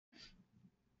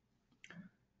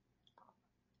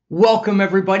Welcome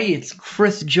everybody, it's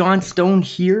Chris Johnstone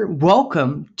here.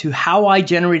 Welcome to how I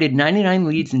generated 99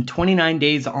 leads in 29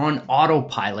 days on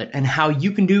autopilot and how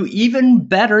you can do even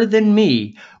better than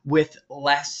me with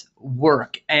less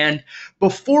work. And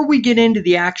before we get into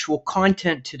the actual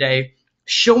content today,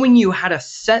 showing you how to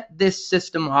set this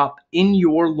system up in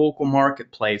your local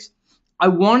marketplace, I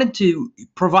wanted to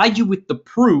provide you with the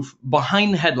proof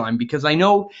behind the headline because I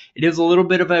know it is a little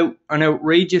bit of an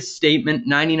outrageous statement,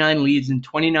 99 leads in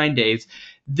 29 days.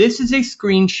 This is a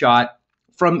screenshot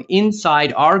from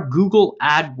inside our Google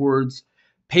AdWords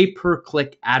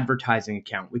pay-per-click advertising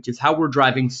account, which is how we're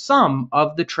driving some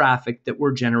of the traffic that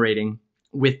we're generating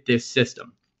with this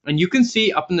system. And you can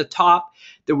see up in the top,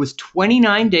 there was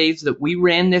 29 days that we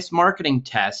ran this marketing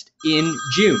test in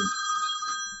June.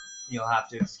 You'll have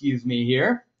to excuse me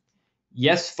here.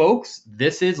 Yes, folks,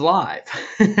 this is live.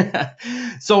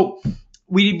 So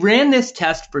we ran this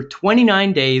test for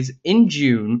 29 days in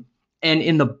June, and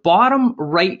in the bottom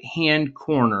right-hand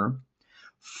corner,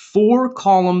 4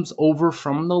 columns over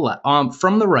from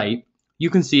the right, you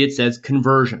can see it says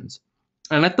conversions.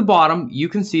 And at the bottom, you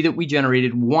can see that we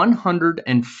generated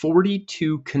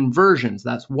 142 conversions.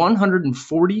 That's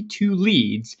 142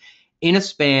 leads in a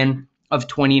span of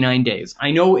 29 days.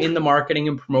 I know in the marketing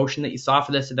and promotion that you saw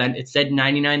for this event, it said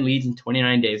 99 leads in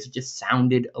 29 days. It just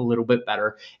sounded a little bit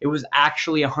better. It was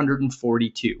actually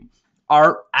 142.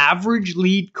 Our average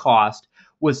lead cost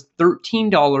was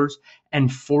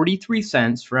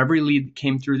 $13.43 for every lead that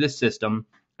came through this system.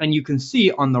 And you can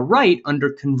see on the right under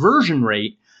conversion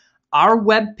rate, our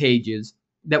web pages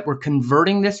that were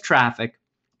converting this traffic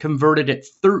converted at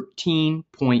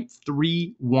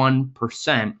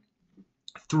 13.31%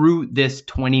 through this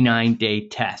 29-day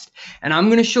test. And I'm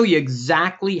going to show you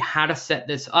exactly how to set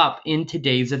this up in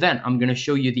today's event. I'm going to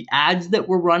show you the ads that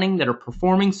we're running that are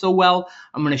performing so well.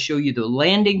 I'm going to show you the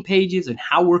landing pages and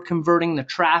how we're converting the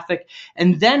traffic.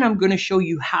 And then I'm going to show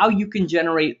you how you can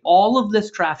generate all of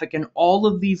this traffic and all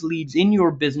of these leads in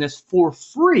your business for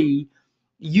free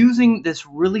using this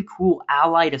really cool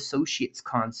allied associates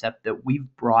concept that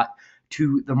we've brought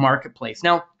to the marketplace.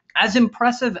 Now, as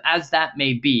impressive as that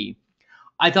may be,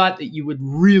 I thought that you would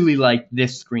really like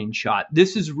this screenshot.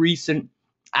 This is recent,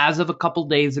 as of a couple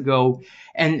days ago,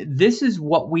 and this is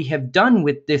what we have done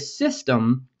with this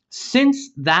system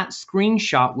since that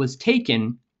screenshot was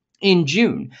taken in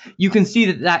June. You can see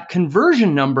that that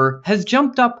conversion number has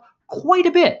jumped up quite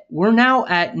a bit. We're now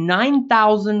at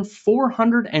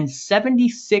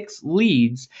 9,476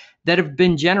 leads that have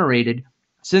been generated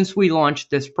since we launched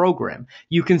this program.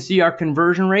 You can see our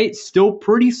conversion rate still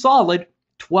pretty solid.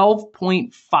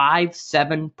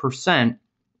 12.57%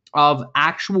 of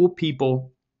actual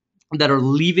people that are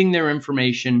leaving their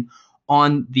information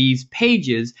on these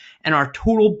pages, and our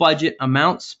total budget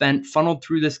amount spent funneled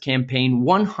through this campaign,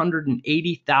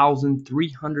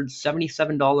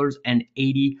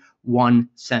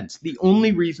 $180,377.81. The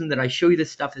only reason that I show you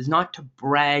this stuff is not to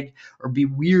brag or be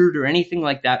weird or anything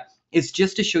like that. It's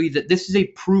just to show you that this is a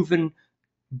proven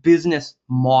business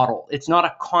model. It's not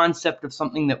a concept of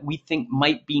something that we think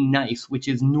might be nice, which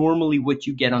is normally what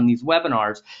you get on these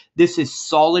webinars. This is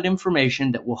solid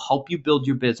information that will help you build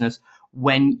your business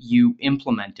when you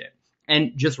implement it.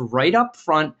 And just right up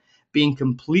front, being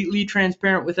completely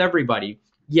transparent with everybody,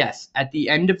 yes, at the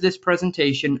end of this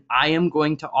presentation, I am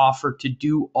going to offer to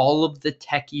do all of the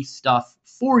techie stuff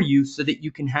for you so that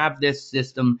you can have this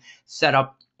system set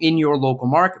up in your local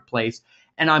marketplace.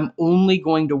 And I'm only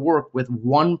going to work with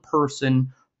one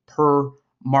person per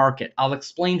market. I'll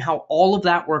explain how all of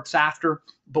that works after,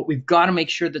 but we've got to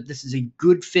make sure that this is a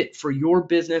good fit for your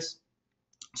business.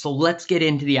 So let's get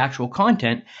into the actual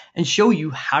content and show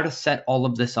you how to set all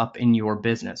of this up in your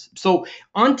business. So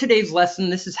on today's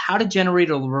lesson, this is how to generate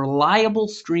a reliable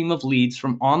stream of leads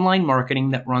from online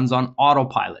marketing that runs on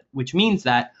autopilot, which means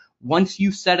that once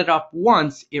you set it up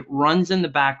once, it runs in the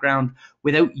background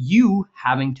without you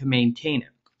having to maintain it.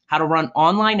 How to run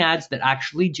online ads that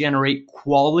actually generate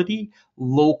quality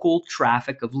local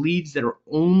traffic of leads that are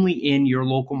only in your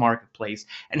local marketplace,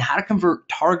 and how to convert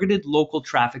targeted local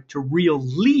traffic to real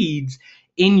leads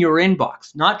in your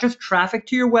inbox. Not just traffic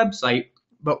to your website,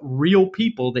 but real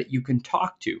people that you can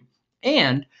talk to.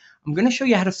 And I'm going to show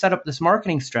you how to set up this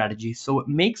marketing strategy so it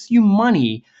makes you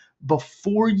money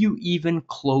before you even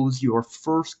close your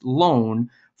first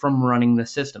loan from running the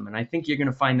system. And I think you're going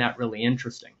to find that really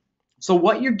interesting. So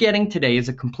what you're getting today is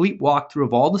a complete walkthrough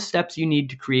of all the steps you need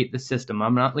to create the system.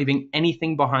 I'm not leaving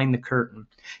anything behind the curtain.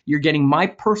 You're getting my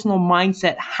personal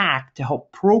mindset hack to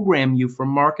help program you for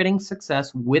marketing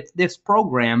success with this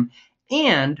program,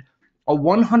 and a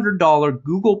 $100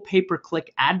 Google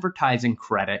pay-per-click advertising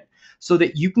credit so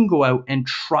that you can go out and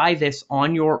try this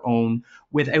on your own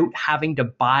without having to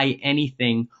buy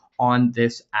anything on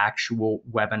this actual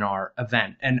webinar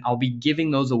event. And I'll be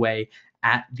giving those away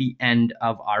at the end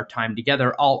of our time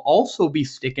together. I'll also be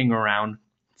sticking around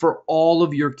for all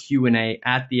of your Q&A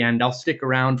at the end. I'll stick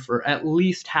around for at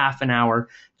least half an hour,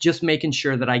 just making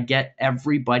sure that I get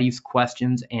everybody's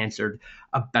questions answered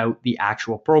about the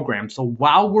actual program. So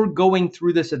while we're going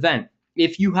through this event,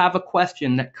 if you have a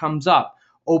question that comes up,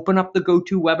 open up the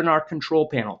GoToWebinar control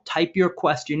panel, type your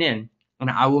question in,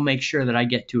 and I will make sure that I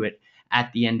get to it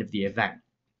at the end of the event.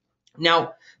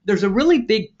 Now, there's a really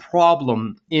big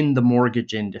problem in the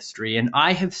mortgage industry, and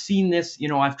I have seen this.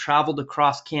 I've traveled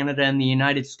across Canada and the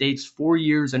United States 4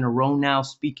 years in a row now,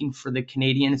 speaking for the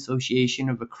Canadian Association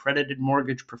of Accredited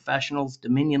Mortgage Professionals,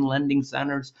 Dominion Lending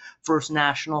Centers, First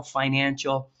National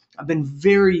Financial. I've been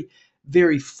very,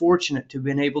 very fortunate to have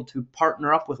been able to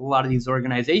partner up with a lot of these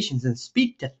organizations and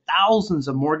speak to thousands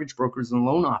of mortgage brokers and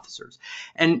loan officers.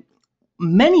 And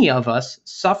many of us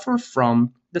suffer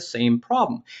from the same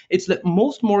problem. It's that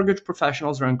most mortgage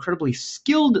professionals are incredibly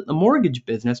skilled at the mortgage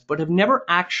business, but have never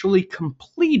actually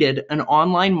completed an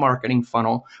online marketing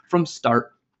funnel from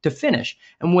start to finish.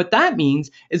 And what that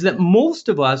means is that most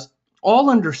of us all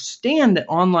understand that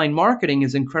online marketing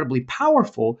is incredibly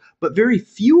powerful, but very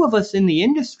few of us in the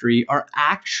industry are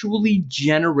actually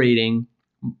generating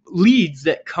leads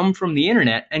that come from the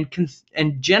internet and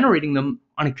generating them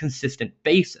on a consistent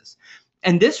basis.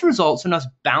 And this results in us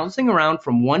bouncing around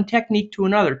from one technique to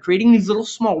another, creating these little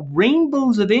small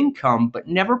rainbows of income, but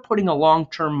never putting a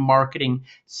long-term marketing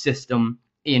system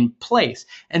in place.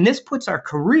 And this puts our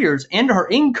careers and our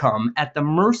income at the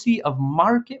mercy of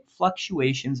market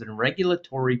fluctuations and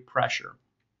regulatory pressure.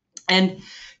 And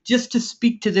just to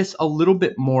speak to this a little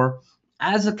bit more,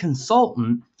 as a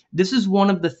consultant, this is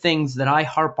one of the things that I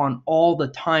harp on all the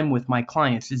time with my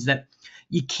clients, is that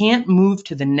you can't move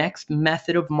to the next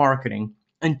method of marketing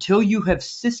until you have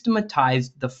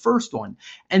systematized the first one.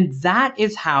 And that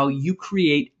is how you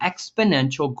create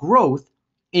exponential growth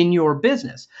in your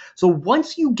business. So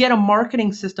once you get a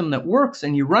marketing system that works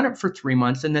and you run it for 3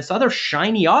 months and this other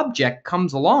shiny object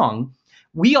comes along,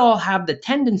 we all have the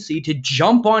tendency to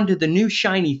jump onto the new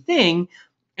shiny thing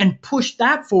and push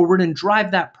that forward and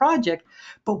drive that project.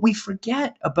 But we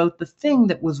forget about the thing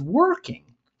that was working.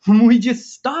 We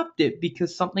just stopped it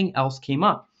because something else came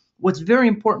up. What's very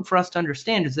important for us to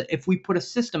understand is that if we put a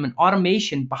system and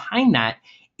automation behind that,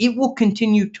 it will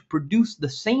continue to produce the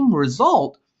same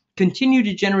result, continue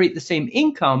to generate the same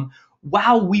income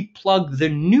while we plug the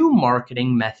new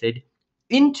marketing method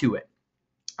into it.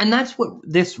 And that's what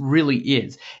this really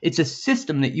is. It's a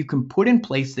system that you can put in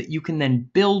place that you can then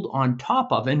build on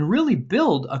top of and really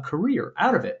build a career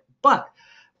out of it. But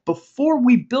before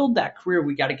we build that career,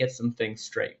 we got to get some things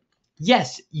straight.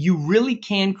 Yes, you really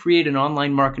can create an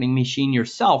online marketing machine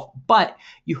yourself, but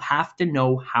you have to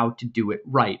know how to do it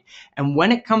right. And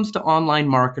when it comes to online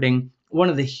marketing, one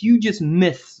of the hugest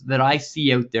myths that I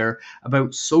see out there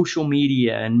about social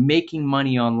media and making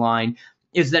money online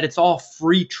is that it's all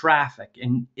free traffic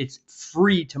and it's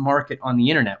free to market on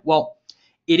the internet. Well,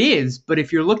 it is, but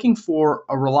if you're looking for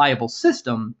a reliable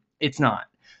system, it's not.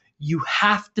 You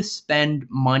have to spend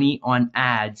money on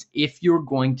ads if you're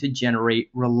going to generate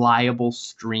reliable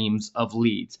streams of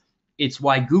leads. It's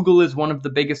why Google is one of the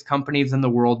biggest companies in the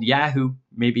world. Yahoo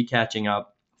may be catching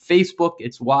up. Facebook,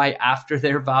 it's why after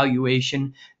their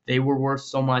valuation, they were worth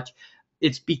so much.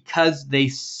 It's because they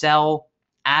sell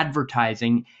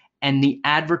advertising, and the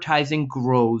advertising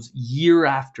grows year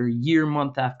after year,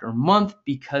 month after month,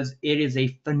 because it is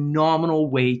a phenomenal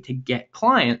way to get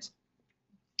clients.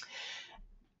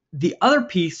 The other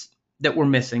piece that we're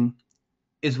missing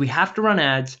is we have to run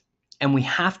ads and we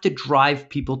have to drive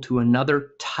people to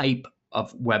another type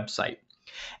of website.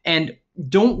 And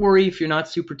don't worry if you're not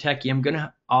super techy, I'm going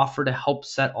to offer to help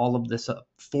set all of this up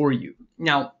for you.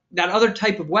 Now, that other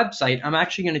type of website, I'm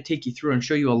actually going to take you through and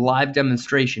show you a live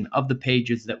demonstration of the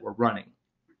pages that we're running.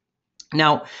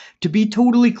 Now, to be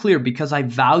totally clear, because I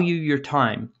value your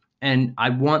time and I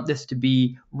want this to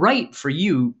be right for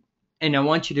you, and I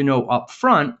want you to know up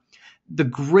front, the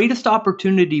greatest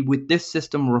opportunity with this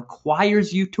system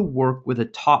requires you to work with a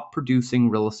top producing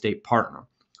real estate partner.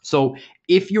 So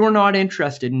if you're not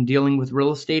interested in dealing with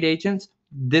real estate agents,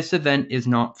 this event is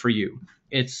not for you.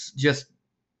 It's just,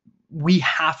 we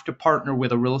have to partner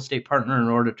with a real estate partner in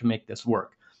order to make this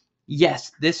work.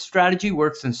 Yes, this strategy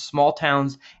works in small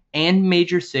towns and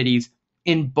major cities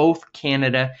in both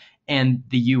Canada and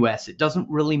the US. It doesn't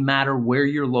really matter where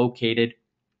you're located.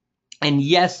 And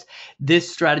yes,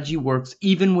 this strategy works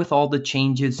even with all the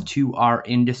changes to our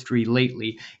industry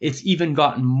lately. It's even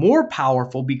gotten more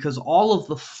powerful because all of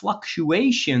the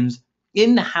fluctuations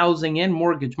in the housing and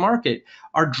mortgage market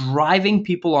are driving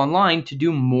people online to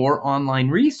do more online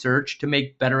research to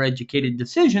make better educated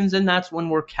decisions. And that's when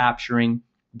we're capturing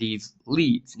these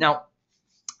leads. Now,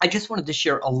 I just wanted to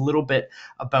share a little bit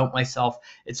about myself.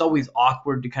 It's always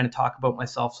awkward to kind of talk about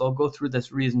myself, so I'll go through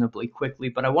this reasonably quickly,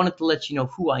 but I wanted to let you know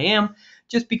who I am,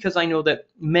 just because I know that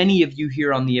many of you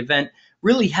here on the event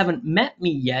really haven't met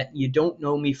me yet. You don't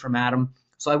know me from Adam,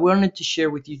 so I wanted to share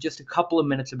with you just a couple of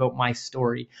minutes about my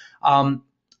story.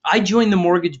 I joined the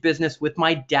mortgage business with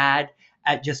my dad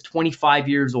at just 25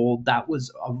 years old. That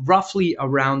was roughly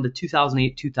around the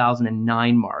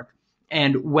 2008-2009 mark.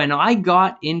 And when I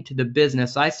got into the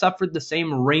business, I suffered the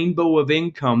same rainbow of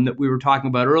income that we were talking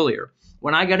about earlier.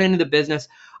 When I got into the business,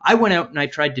 I went out and I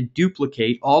tried to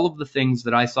duplicate all of the things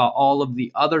that I saw all of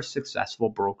the other successful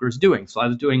brokers doing. So I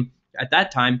was doing, at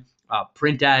that time,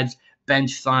 print ads,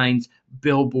 bench signs,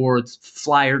 billboards,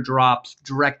 flyer drops,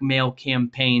 direct mail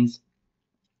campaigns.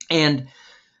 And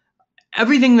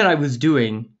everything that I was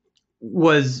doing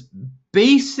was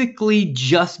basically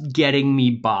just getting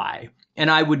me by. And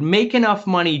I would make enough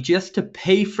money just to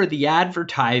pay for the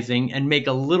advertising and make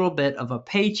a little bit of a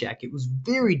paycheck. It was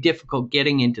very difficult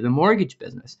getting into the mortgage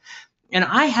business. And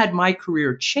I had my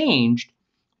career changed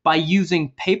by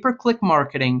using pay-per-click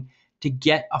marketing to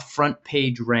get a front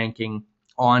page ranking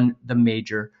on the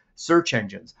major search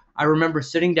engines. I remember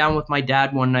sitting down with my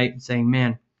dad one night and saying,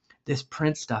 man, this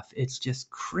print stuff, it's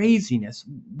just craziness.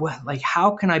 Like,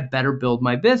 how can I better build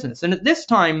my business? And at this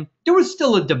time, there was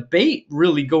still a debate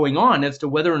really going on as to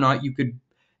whether or not you could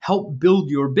help build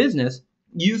your business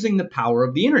using the power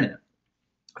of the internet.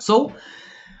 So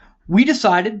we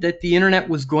decided that the internet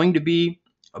was going to be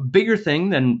a bigger thing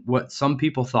than what some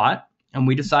people thought. And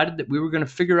we decided that we were going to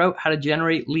figure out how to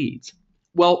generate leads.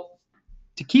 Well,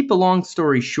 to keep a long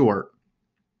story short,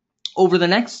 over the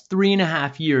next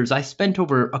 3.5 years, I spent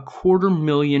over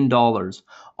 $250,000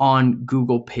 on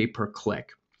Google pay-per-click.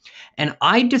 And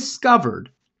I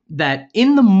discovered that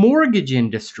in the mortgage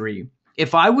industry,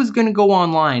 if I was going to go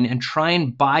online and try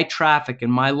and buy traffic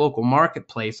in my local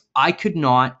marketplace, I could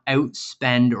not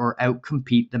outspend or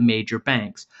outcompete the major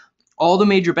banks. All the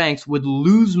major banks would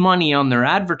lose money on their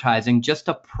advertising just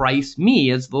to price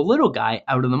me as the little guy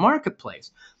out of the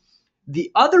marketplace. The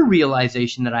other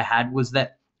realization that I had was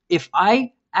that if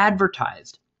I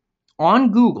advertised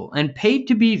on Google and paid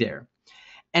to be there,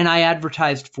 and I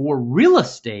advertised for real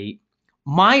estate,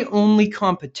 my only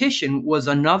competition was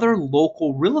another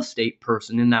local real estate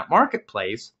person in that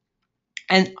marketplace.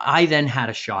 And I then had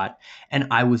a shot and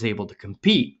I was able to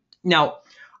compete. Now,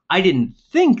 I didn't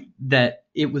think that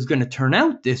it was going to turn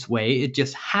out this way. It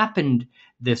just happened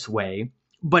this way.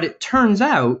 But it turns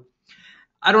out,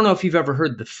 I don't know if you've ever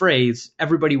heard the phrase,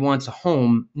 everybody wants a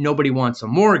home, nobody wants a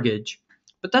mortgage,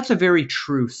 but that's a very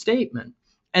true statement.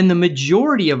 And the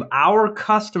majority of our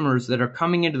customers that are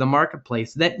coming into the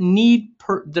marketplace that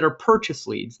that are purchase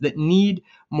leads, that need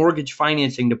mortgage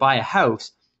financing to buy a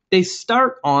house, they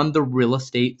start on the real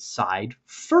estate side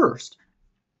first.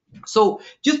 So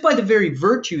just by the very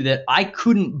virtue that I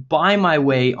couldn't buy my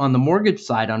way on the mortgage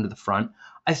side onto the front,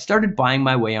 I started buying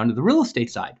my way onto the real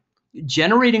estate side,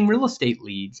 generating real estate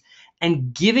leads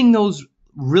and giving those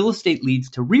real estate leads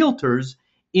to realtors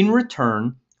in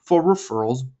return for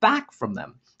referrals back from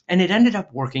them. And it ended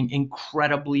up working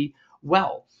incredibly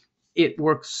well. It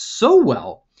worked so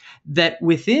well that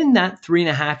within that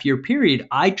 3.5 year period,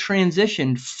 I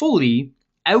transitioned fully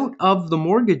out of the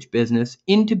mortgage business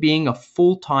into being a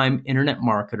full-time internet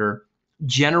marketer,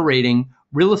 generating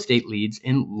real estate leads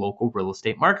in local real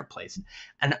estate marketplace.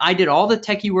 And I did all the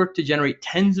techie work to generate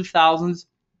tens of thousands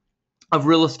of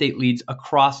real estate leads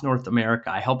across North America.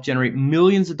 I helped generate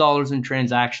millions of dollars in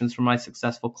transactions for my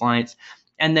successful clients.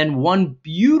 And then one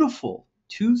beautiful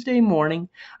Tuesday morning,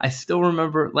 I still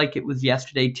remember it like it was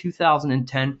yesterday,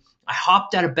 2010, I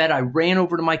hopped out of bed, I ran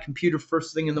over to my computer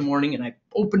first thing in the morning, and I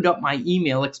opened up my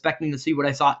email expecting to see what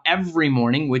I saw every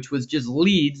morning, which was just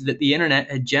leads that the internet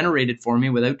had generated for me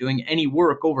without doing any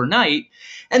work overnight.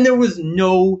 And there was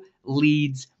no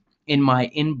leads in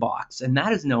my inbox. And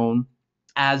that is known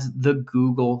as the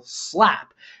Google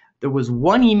slap. There was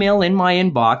one email in my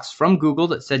inbox from Google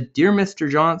that said, "Dear Mr.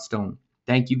 Johnstone,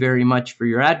 thank you very much for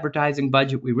your advertising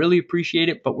budget. We really appreciate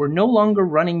it, but we're no longer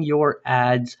running your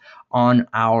ads on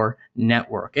our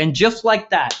network." And just like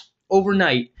that,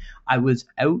 overnight, I was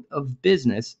out of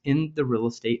business in the real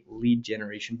estate lead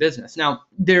generation business. Now,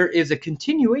 there is a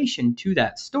continuation to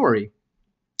that story.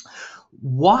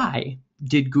 Why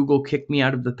did Google kick me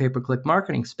out of the pay-per-click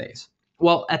marketing space?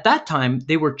 Well, at that time,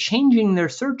 they were changing their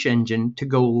search engine to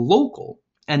go local,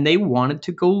 and they wanted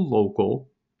to go local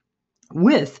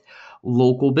with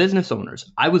local business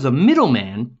owners. I was a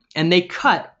middleman, and they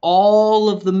cut all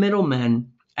of the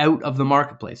middlemen out of the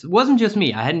marketplace. It wasn't just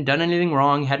me. I hadn't done anything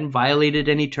wrong, hadn't violated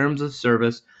any terms of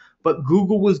service, but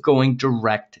Google was going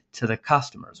direct to the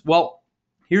customers. Well,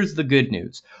 here's the good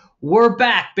news. We're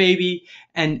back, baby.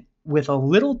 And with a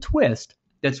little twist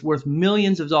that's worth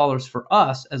millions of dollars for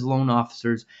us as loan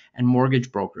officers and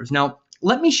mortgage brokers. Now,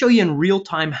 let me show you in real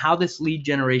time how this lead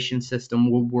generation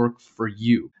system will work for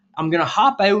you. I'm going to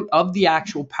hop out of the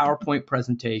actual PowerPoint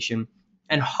presentation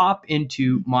and hop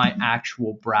into my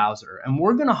actual browser. And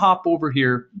we're going to hop over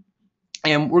here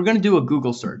and we're going to do a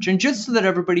Google search. And just so that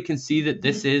everybody can see that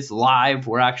this is live,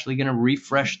 we're actually going to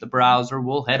refresh the browser.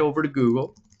 We'll head over to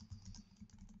Google.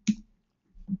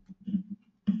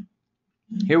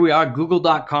 Here we are,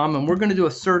 google.com, and we're going to do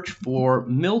a search for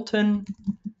Milton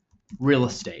real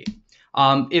estate.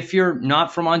 If you're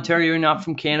not from Ontario, you're not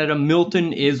from Canada,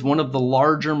 Milton is one of the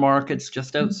larger markets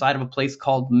just outside of a place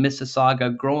called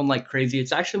Mississauga, growing like crazy.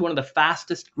 It's actually one of the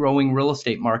fastest growing real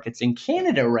estate markets in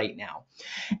Canada right now.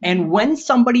 And when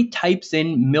somebody types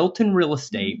in Milton real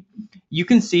estate, you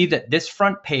can see that this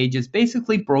front page is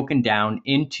basically broken down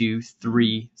into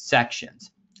 3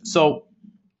 sections. So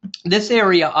this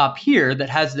area up here that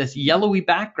has this yellowy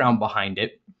background behind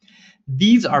it,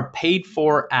 these are paid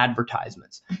for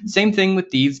advertisements. Same thing with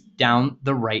these down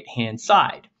the right-hand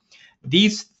side.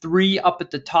 These 3 up at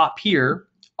the top here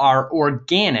are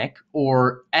organic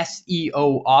or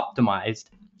SEO optimized.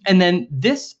 And then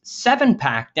this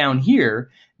 7-pack down here,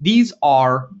 these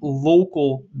are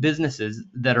local businesses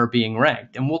that are being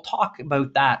ranked. And we'll talk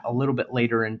about that a little bit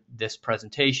later in this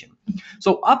presentation.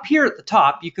 So up here at the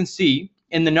top, you can see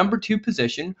in the number 2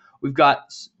 position, we've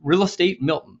got Real Estate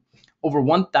Milton, over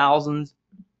 1,000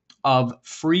 of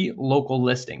free local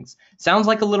listings. Sounds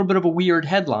like a little bit of a weird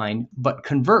headline, but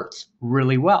converts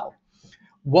really well.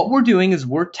 What we're doing is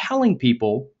we're telling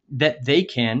people that they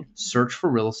can search for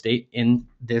real estate in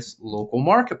this local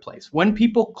marketplace. When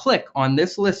people click on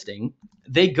this listing,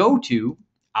 they go to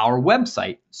our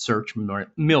website,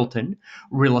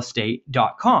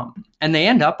 searchmiltonrealestate.com, and they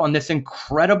end up on this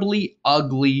incredibly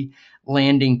ugly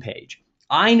landing page.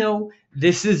 I know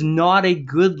this is not a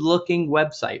good looking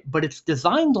website, but it's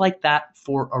designed like that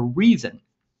for a reason.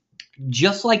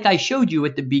 Just like I showed you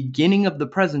at the beginning of the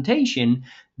presentation,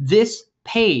 this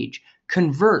page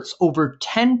converts over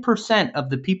 10% of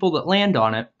the people that land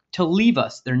on it to leave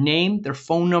us their name, their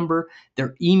phone number,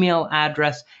 their email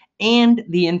address, and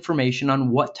the information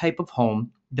on what type of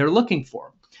home they're looking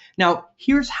for. Now,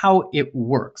 here's how it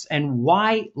works and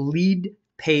why lead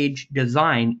page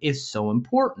design is so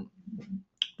important.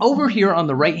 Over here on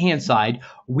the right-hand side,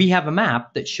 we have a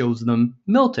map that shows them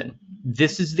Milton.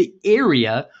 This is the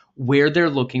area where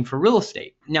they're looking for real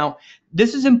estate. Now,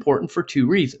 this is important for 2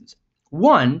 reasons.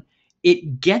 One,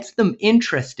 it gets them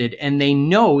interested and they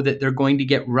know that they're going to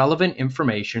get relevant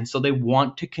information, so they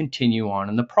want to continue on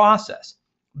in the process.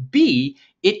 B,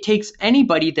 it takes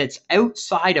anybody that's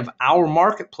outside of our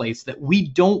marketplace that we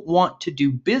don't want to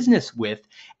do business with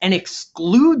and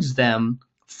excludes them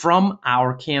from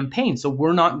our campaign. So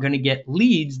we're not going to get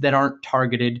leads that aren't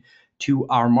targeted to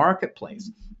our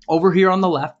marketplace. Over here on the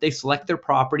left, they select their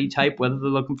property type, whether they're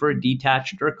looking for a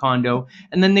detached or a condo,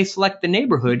 and then they select the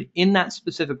neighborhood in that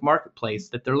specific marketplace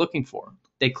that they're looking for.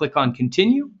 They click on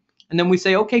continue, and then we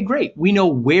say, okay, great. We know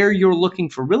where you're looking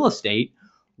for real estate.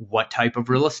 What type of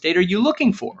real estate are you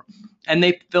looking for? And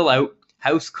they fill out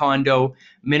house, condo,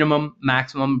 minimum,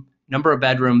 maximum, number of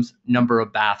bedrooms, number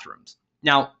of bathrooms.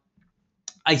 Now,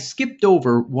 I skipped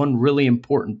over one really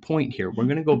important point here. We're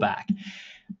going to go back.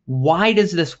 Why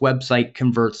does this website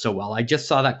convert so well? I just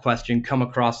saw that question come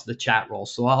across the chat roll,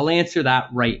 so I'll answer that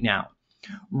right now.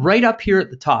 Right up here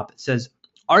at the top, it says,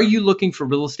 are you looking for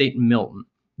real estate in Milton?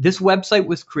 This website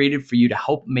was created for you to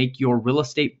help make your real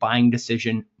estate buying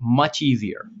decision much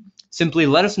easier. Simply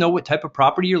let us know what type of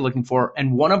property you're looking for,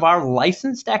 and one of our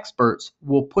licensed experts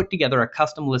will put together a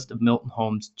custom list of Milton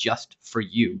homes just for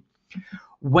you.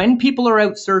 When people are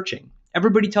out searching,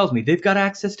 everybody tells me they've got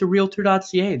access to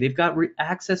realtor.ca, they've got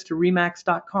access to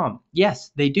remax.com.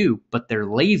 Yes, they do, but they're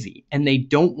lazy and they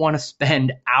don't want to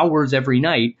spend hours every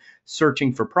night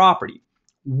searching for property.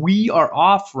 We are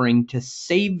offering to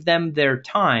save them their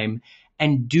time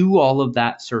and do all of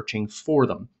that searching for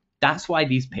them. That's why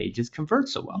these pages convert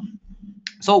so well.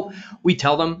 So we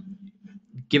tell them,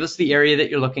 give us the area that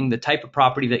you're looking, the type of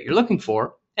property that you're looking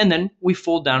for, and then we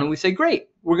fold down and we say, great,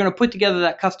 we're going to put together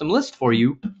that custom list for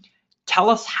you. tell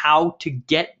us how to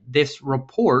get this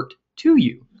report to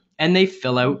you. And they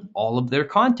fill out all of their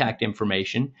contact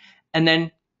information and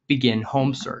then begin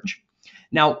home search.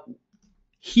 Now,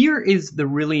 here is the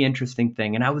really interesting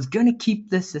thing, and I was going to keep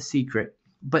this a secret,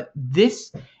 but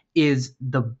this is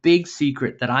the big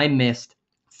secret that I missed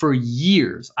for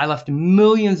years. I left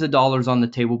millions of dollars on the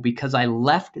table because I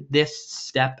left this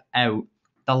step out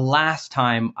the last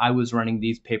time I was running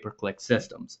these pay-per-click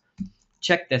systems.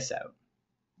 Check this out.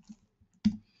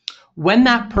 When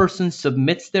that person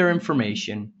submits their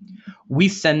information, we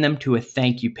send them to a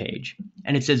thank you page.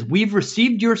 And it says, we've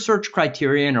received your search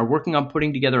criteria and are working on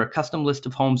putting together a custom list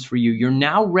of homes for you. You're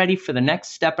now ready for the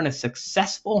next step in a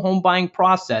successful home buying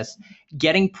process,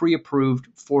 getting pre-approved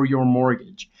for your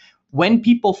mortgage. When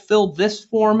people fill this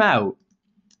form out,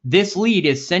 this lead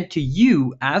is sent to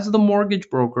you as the mortgage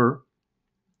broker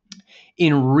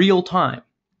in real time.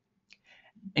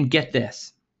 And get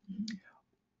this,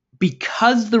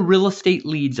 because the real estate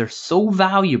leads are so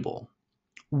valuable,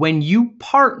 when you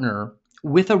partner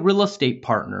with a real estate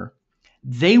partner,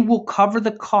 they will cover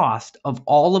the cost of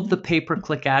all of the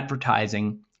pay-per-click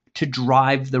advertising to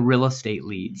drive the real estate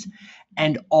leads.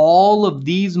 And all of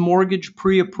these mortgage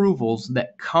pre-approvals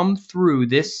that come through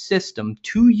this system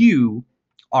to you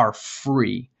are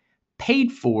free,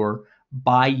 paid for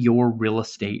by your real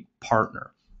estate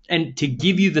partner. And to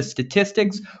give you the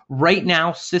statistics, right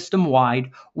now,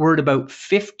 system-wide, we're at about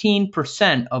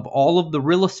 15% of all of the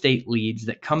real estate leads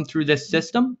that come through this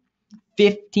system.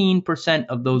 15%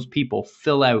 of those people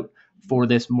fill out for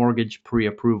this mortgage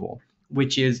pre-approval,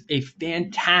 which is a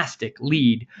fantastic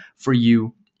lead for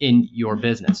you in your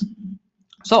business.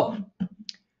 So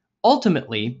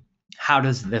ultimately, how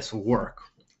does this work?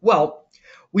 Well,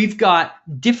 we've got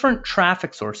different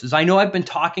traffic sources. I know I've been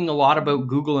talking a lot about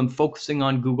Google and focusing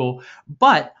on Google,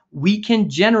 but we can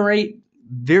generate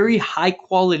very high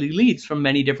quality leads from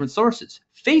many different sources.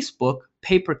 Facebook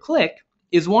pay-per-click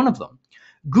is one of them.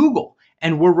 Google,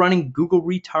 and we're running Google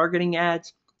retargeting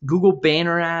ads, Google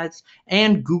banner ads,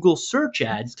 and Google search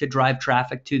ads to drive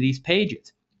traffic to these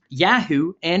pages.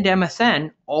 Yahoo and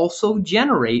MSN also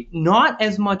generate not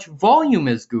as much volume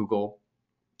as Google,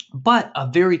 but a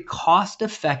very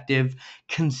cost-effective,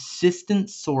 consistent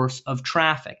source of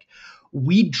traffic.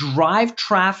 We drive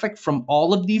traffic from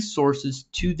all of these sources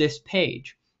to this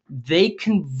page. They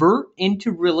convert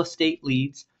into real estate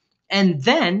leads, and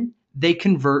then they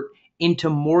convert into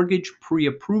mortgage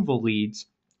pre-approval leads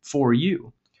for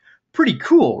you. Pretty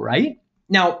cool, right?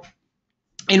 Now,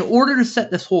 in order to set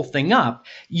this whole thing up,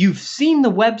 you've seen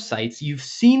the websites, you've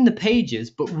seen the pages,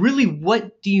 but really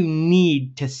what do you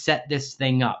need to set this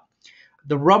thing up?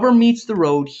 The rubber meets the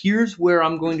road. Here's where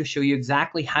I'm going to show you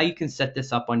exactly how you can set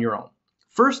this up on your own.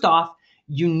 First off,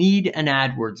 you need an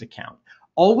AdWords account.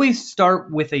 Always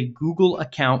start with a Google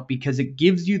account because it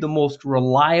gives you the most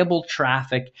reliable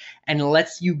traffic and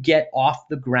lets you get off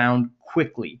the ground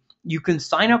quickly. You can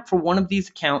sign up for one of these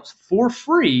accounts for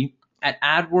free at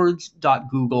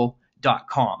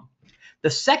adwords.google.com. The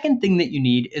second thing that you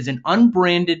need is an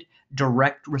unbranded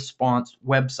direct response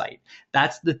website.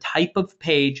 That's the type of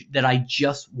page that I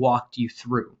just walked you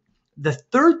through. The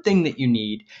third thing that you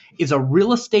need is a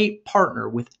real estate partner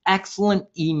with excellent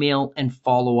email and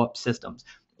follow-up systems.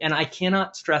 And I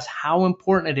cannot stress how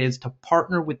important it is to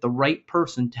partner with the right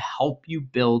person to help you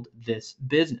build this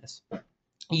business.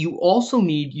 You also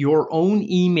need your own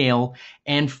email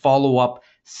and follow-up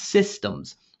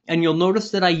systems. And you'll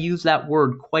notice that I use that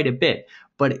word quite a bit,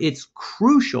 but it's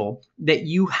crucial that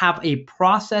you have a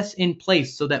process in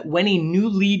place so that when a new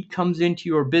lead comes into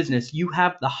your business, you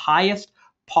have the highest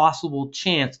possible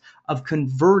chance of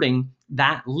converting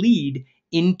that lead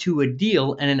into a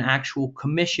deal and an actual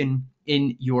commission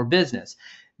in your business.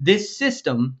 This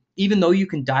system, even though you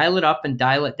can dial it up and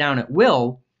dial it down at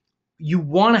will, you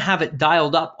want to have it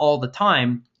dialed up all the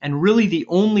time. And really the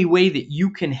only way that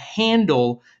you can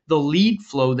handle the lead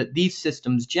flow that these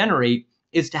systems generate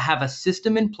is to have a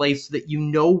system in place so that you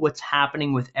know what's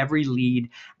happening with every lead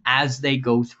as they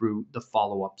go through the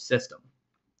follow-up system.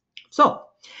 So,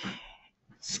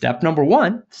 step number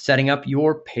one, setting up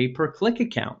your pay-per-click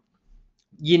account.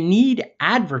 You need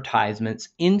advertisements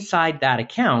inside that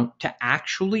account to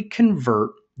actually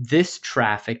convert this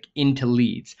traffic into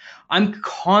leads. I'm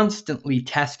constantly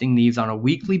testing these on a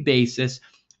weekly basis,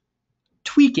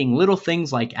 tweaking little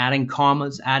things like adding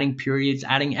commas, adding periods,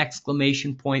 adding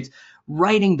exclamation points,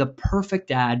 writing the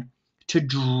perfect ad to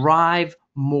drive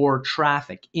more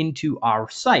traffic into our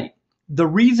site. The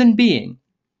reason being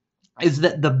is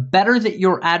that the better that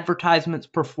your advertisements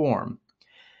perform,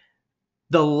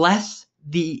 the less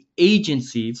the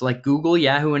agencies like Google,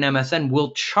 Yahoo, and MSN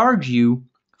will charge you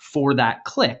for that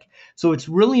click. So it's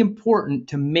really important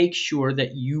to make sure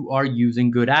that you are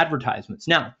using good advertisements.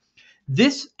 Now,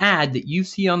 this ad that you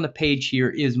see on the page here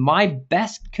is my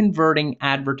best converting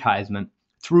advertisement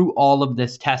through all of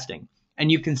this testing.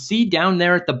 And you can see down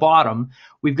there at the bottom,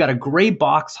 we've got a gray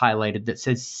box highlighted that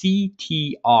says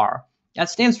CTR. That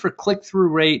stands for click-through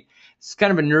rate. It's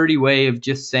kind of a nerdy way of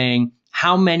just saying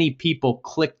how many people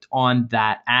clicked on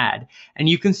that ad. And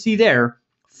you can see there,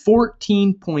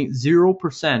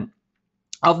 14.0%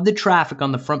 of the traffic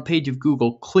on the front page of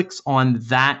Google clicks on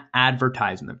that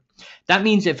advertisement. That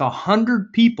means if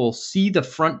 100 people see the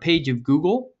front page of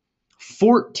Google,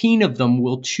 14 of them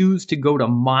will choose to go to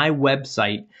my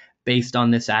website based on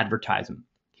this advertisement.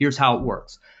 Here's how it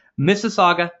works.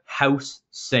 Mississauga house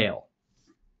sale.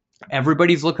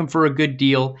 Everybody's looking for a good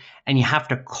deal, and you have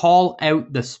to call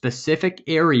out the specific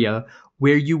area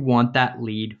where you want that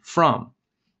lead from.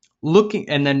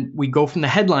 And then we go from the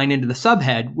headline into the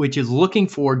subhead, which is looking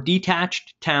for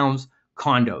detached towns,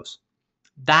 condos.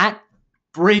 That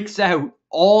breaks out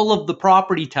all of the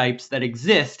property types that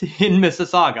exist in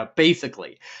Mississauga,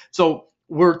 basically. So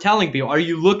we're telling people, are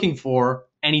you looking for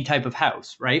any type of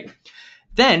house, right?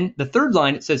 Then the third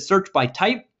line, it says search by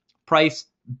type, price,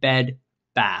 bed,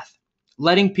 bath,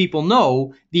 letting people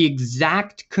know the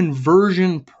exact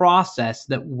conversion process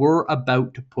that we're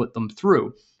about to put them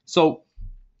through. So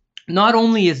not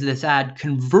only is this ad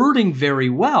converting very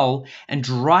well and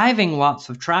driving lots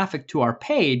of traffic to our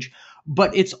page,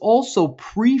 but it's also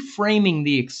pre-framing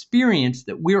the experience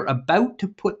that we're about to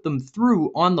put them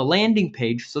through on the landing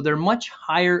page, so there's a much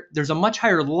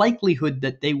higher likelihood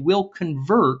that they will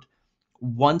convert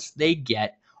once they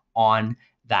get on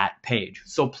that page.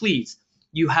 So please,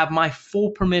 you have my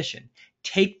full permission.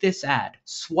 Take this ad,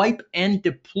 swipe and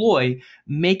deploy,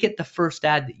 make it the first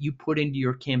ad that you put into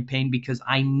your campaign, because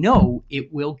I know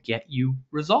it will get you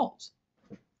results.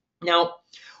 Now,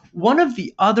 one of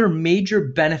the other major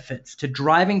benefits to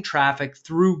driving traffic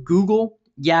through Google,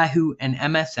 Yahoo, and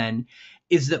MSN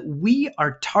is that we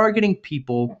are targeting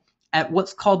people at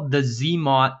what's called the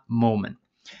ZMOT moment.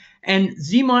 And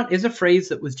ZMOT is a phrase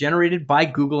that was generated by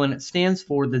Google, and it stands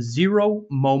for the zero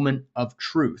moment of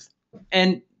truth.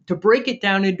 And to break it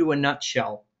down into a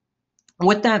nutshell,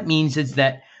 what that means is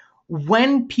that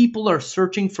when people are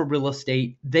searching for real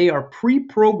estate, they are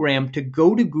pre-programmed to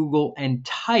go to Google and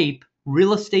type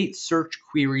real estate search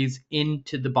queries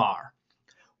into the bar.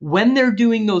 When they're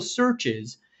doing those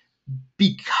searches,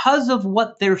 because of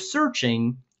what they're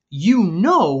searching, you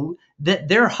know that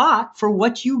they're hot for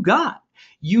what you got.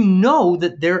 You know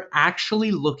that they're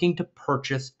actually looking to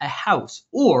purchase a house,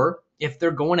 or if they're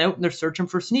going out and they're searching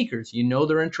for sneakers, you know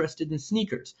they're interested in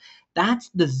sneakers. That's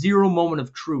the zero moment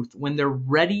of truth, when they're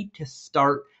ready to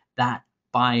start that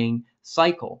buying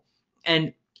cycle.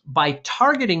 And by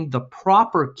targeting the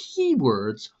proper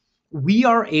keywords, we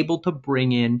are able to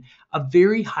bring in a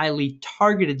very highly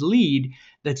targeted lead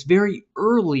that's very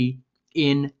early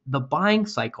in the buying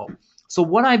cycle. So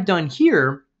what I've done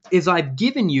here is I've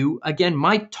given you, again,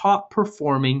 my top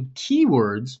performing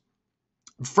keywords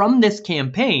from this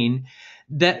campaign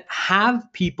that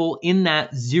have people in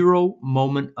that zero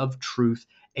moment of truth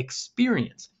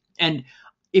experience. And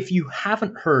if you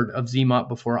haven't heard of ZMOT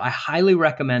before, I highly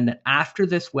recommend that after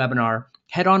this webinar,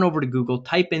 head on over to Google,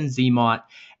 type in ZMOT,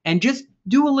 and just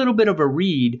do a little bit of a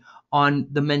read on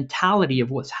the mentality of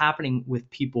what's happening with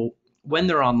people when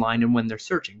they're online and when they're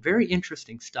searching. Very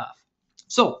interesting stuff.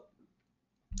 So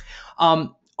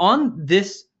on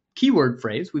this keyword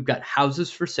phrase, we've got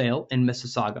houses for sale in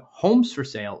Mississauga, homes for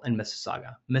sale in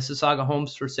Mississauga, Mississauga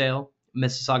homes for sale,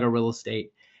 Mississauga real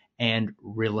estate, and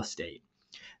real estate.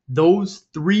 Those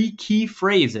three key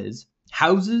phrases,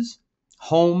 houses,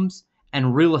 homes,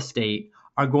 and real estate,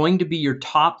 are going to be your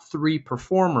top three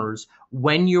performers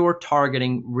when you're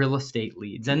targeting real estate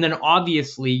leads. And then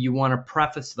obviously you want to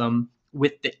preface them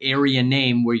with the area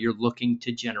name where you're looking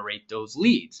to generate those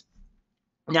leads.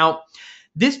 Now,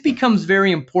 this becomes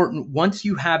very important once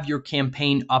you have your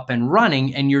campaign up and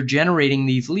running and you're generating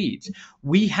these leads.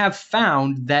 We have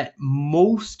found that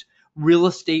most real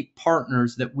estate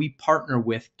partners that we partner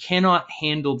with cannot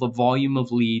handle the volume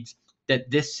of leads that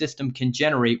this system can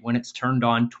generate when it's turned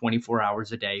on 24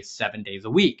 hours a day, 7 days a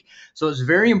week. So it's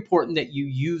very important that you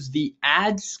use the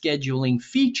ad scheduling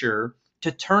feature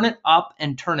to turn it up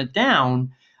and turn it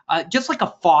down, just like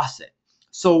a faucet.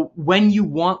 So when you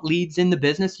want leads in the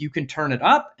business, you can turn it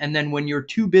up. And then when you're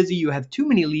too busy, you have too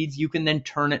many leads, you can then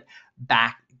turn it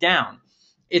back down.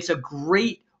 It's a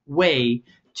great way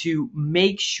to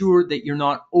make sure that you're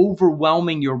not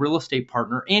overwhelming your real estate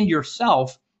partner and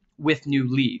yourself with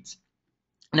new leads.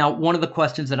 Now, one of the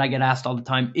questions that I get asked all the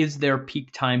time, is there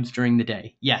peak times during the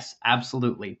day? Yes,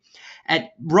 absolutely.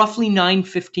 At roughly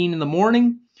 9:15 in the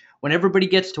morning, when everybody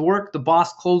gets to work, the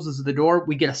boss closes the door,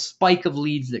 we get a spike of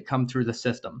leads that come through the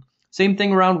system. Same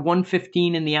thing around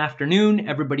 1:15 in the afternoon,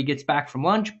 everybody gets back from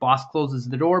lunch, boss closes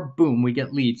the door, boom, we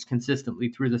get leads consistently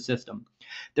through the system.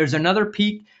 There's another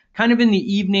peak kind of in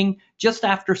the evening, just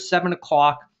after 7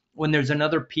 o'clock, when there's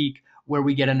another peak where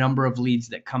we get a number of leads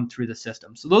that come through the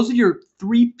system. So those are your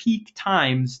 3 peak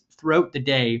times throughout the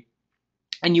day.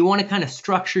 And you want to kind of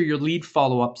structure your lead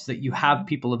follow-ups that you have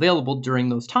people available during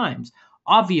those times.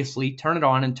 Obviously, turn it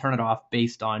on and turn it off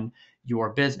based on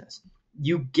your business.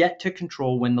 You get to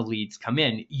control when the leads come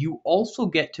in. You also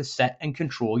get to set and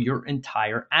control your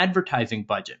entire advertising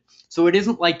budget. So it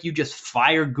isn't like you just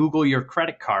fire Google your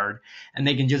credit card and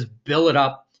they can just bill it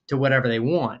up to whatever they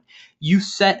want. You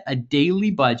set a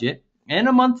daily budget and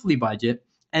a monthly budget,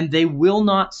 and they will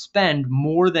not spend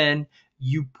more than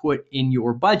you put in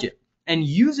your budget. And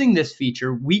using this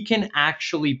feature, we can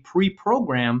actually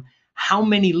pre-program how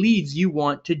many leads you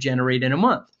want to generate in a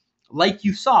month. Like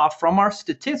you saw from our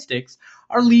statistics,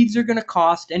 our leads are going to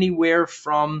cost anywhere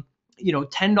from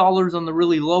 $10 on the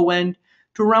really low end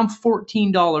to around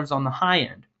 $14 on the high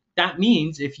end. That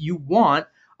means if you want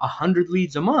 100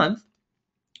 leads a month,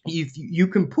 you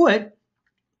can put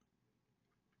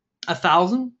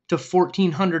 $1,000 to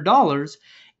 $1,400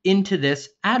 into this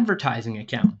advertising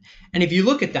account. And if you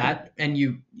look at that and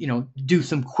you do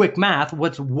some quick math,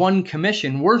 what's one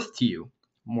commission worth to you?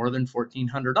 More than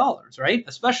 $1,400, right?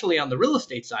 Especially on the real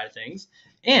estate side of things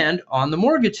and on the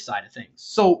mortgage side of things.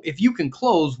 So if you can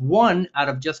close 1 out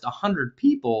of just 100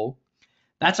 people,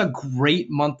 that's a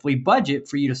great monthly budget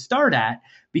for you to start at,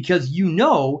 because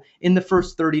in the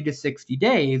first 30 to 60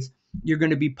 days, you're going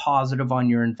to be positive on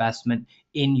your investment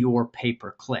in your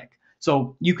pay-per-click.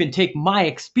 So you can take my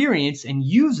experience and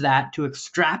use that to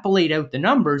extrapolate out the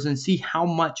numbers and see how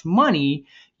much money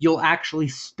you'll actually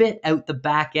spit out the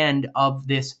back end of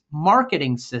this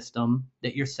marketing system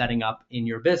that you're setting up in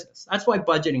your business. That's why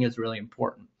budgeting is really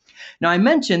important. Now, I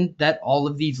mentioned that all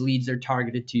of these leads are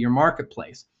targeted to your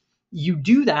marketplace. You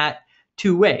do that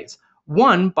 2 ways.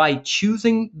 One, by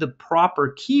choosing the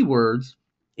proper keywords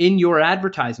in your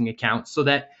advertising account so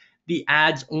that the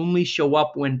ads only show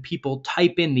up when people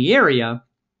type in the area.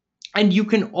 And you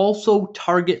can also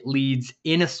target leads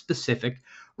in a specific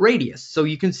radius. So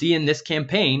you can see in this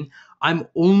campaign, I'm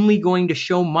only going to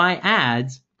show my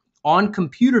ads on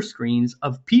computer screens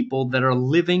of people that are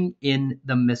living in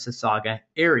the Mississauga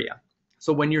area.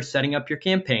 So when you're setting up your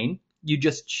campaign, you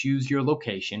just choose your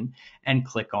location and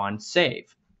click on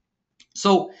save.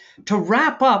 So to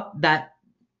wrap up that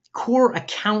core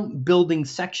account building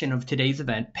section of today's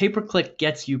event, pay-per-click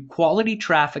gets you quality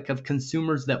traffic of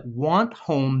consumers that want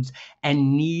homes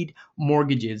and need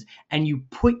mortgages, and you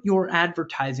put your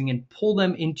advertising and pull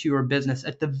them into your business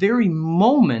at the very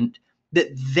moment that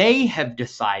they have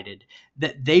decided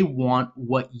that they want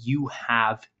what you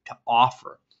have to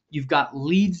offer. You've got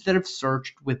leads that have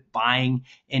searched with buying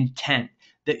intent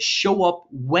that show up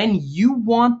when you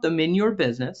want them in your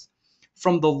business,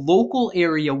 from the local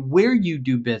area where you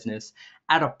do business,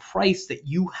 at a price that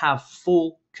you have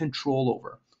full control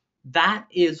over. That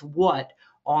is what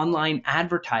online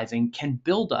advertising can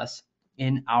build us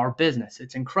in our business.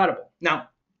 It's incredible. Now,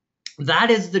 that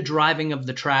is the driving of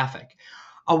the traffic.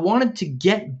 I wanted to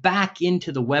get back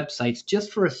into the websites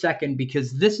just for a second,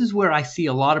 because this is where I see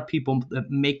a lot of people that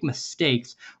make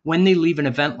mistakes when they leave an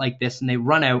event like this and they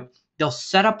run out. They'll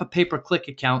set up a pay-per-click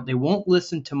account. They won't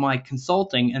listen to my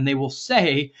consulting, and they will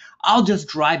say, I'll just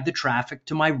drive the traffic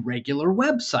to my regular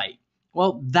website.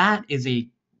 Well, that is a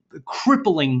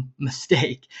crippling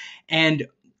mistake and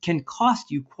can cost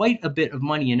you quite a bit of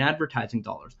money in advertising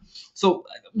dollars. So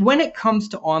when it comes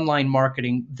to online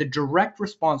marketing, the direct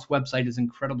response website is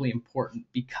incredibly important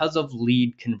because of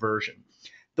lead conversion.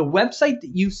 The website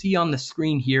that you see on the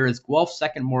screen here is Guelph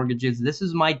Second Mortgages. This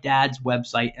is my dad's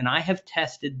website, and I have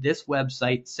tested this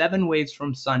website 7 ways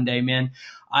from Sunday, man.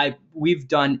 We've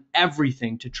done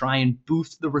everything to try and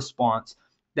boost the response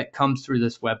that comes through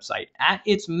this website. At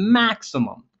its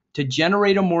maximum, to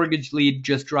generate a mortgage lead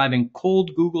just driving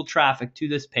cold Google traffic to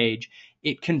this page,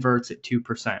 it converts at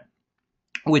 2%,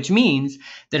 which means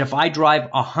that if I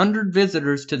drive 100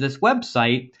 visitors to this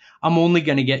website, I'm only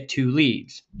going to get 2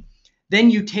 leads. Then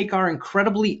you take our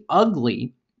incredibly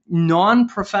ugly,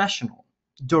 non-professional,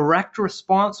 direct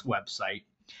response website,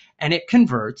 and it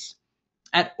converts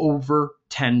at over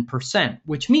 10%,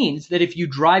 which means that if you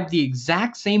drive the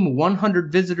exact same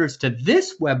 100 visitors to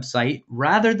this website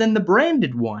rather than the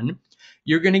branded one,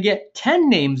 you're going to get 10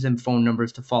 names and phone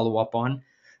numbers to follow up on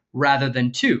rather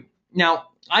than 2. Now,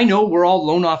 I know we're all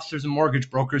loan officers and mortgage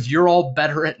brokers. You're all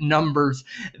better at numbers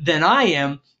than I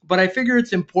am, but I figure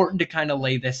it's important to kind of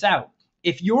lay this out.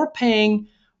 If you're paying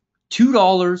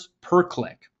 $2 per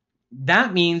click,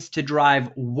 that means to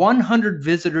drive 100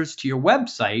 visitors to your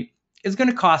website is going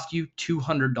to cost you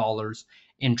 $200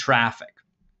 in traffic.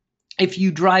 If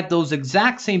you drive those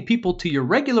exact same people to your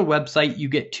regular website, you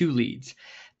get 2 leads.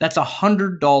 That's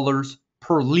 $100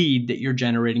 per lead that you're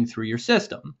generating through your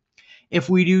system. If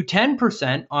we do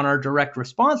 10% on our direct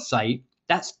response site,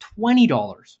 that's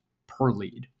 $20 per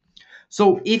lead.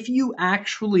 So if you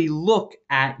actually look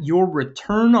at your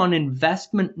return on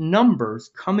investment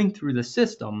numbers coming through the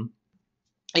system,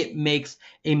 it makes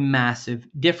a massive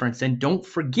difference. And don't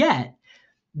forget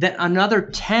that another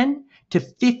 10 to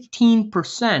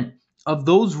 15% of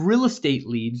those real estate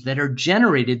leads that are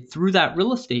generated through that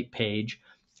real estate page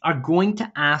are going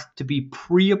to ask to be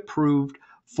pre-approved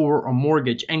for a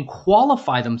mortgage and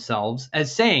qualify themselves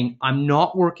as saying, I'm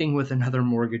not working with another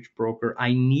mortgage broker.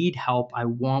 I need help. I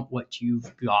want what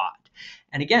you've got.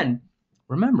 And again,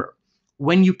 remember,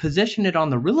 when you position it on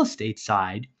the real estate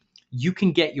side, you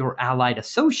can get your allied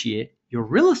associate, your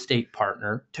real estate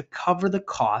partner, to cover the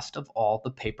cost of all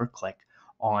the pay-per-click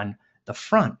on the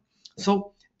front.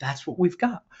 So that's what we've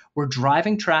got. We're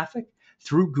driving traffic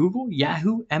through Google,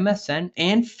 Yahoo, MSN,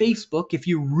 and Facebook. If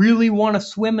you really want to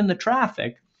swim in the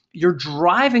traffic, you're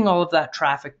driving all of that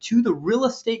traffic to the real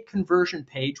estate conversion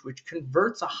page, which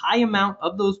converts a high amount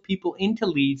of those people into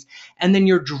leads. And then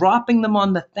you're dropping them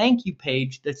on the thank you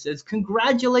page that says,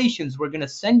 congratulations, we're going to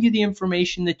send you the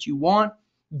information that you want.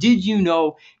 Did you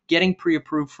know getting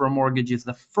pre-approved for a mortgage is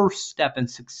the first step in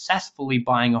successfully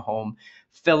buying a home?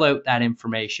 Fill out that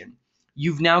information.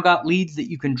 You've now got leads that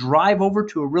you can drive over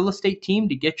to a real estate team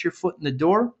to get your foot in the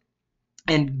door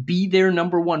and be their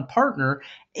number one partner,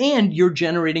 and you're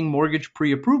generating mortgage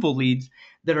pre-approval leads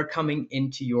that are coming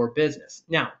into your business.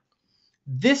 Now,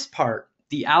 this part,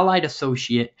 the allied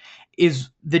associate, is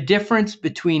the difference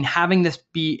between having this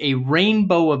be a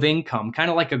rainbow of income, kind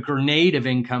of like a grenade of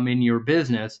income in your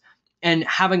business, and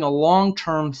having a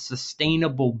long-term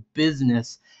sustainable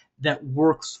business that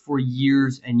works for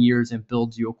years and years and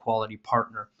builds you a quality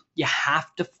partner. You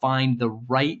have to find the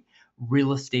right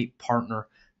real estate partner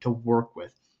to work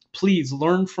with. Please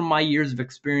learn from my years of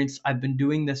experience. I've been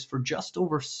doing this for just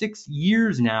over 6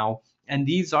 years now, and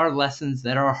these are lessons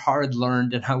that are hard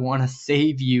learned, and I want to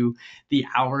save you the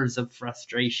hours of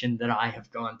frustration that I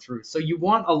have gone through. So you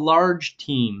want a large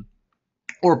team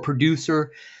or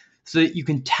producer so that you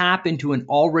can tap into an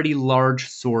already large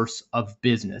source of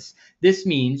business. This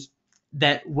means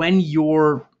that when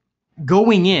you're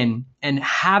going in and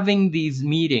having these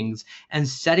meetings and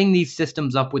setting these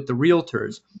systems up with the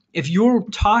realtors, if you're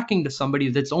talking to somebody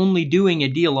that's only doing a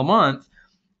deal a month,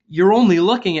 you're only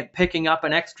looking at picking up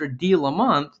an extra deal a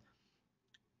month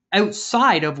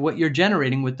outside of what you're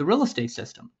generating with the real estate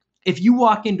system. If you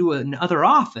walk into another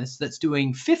office that's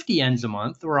doing 50 ends a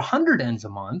month or 100 ends a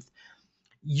month,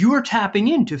 you're tapping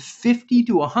into 50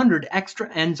 to 100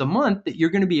 extra ends a month that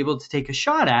you're going to be able to take a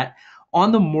shot at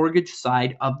on the mortgage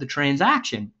side of the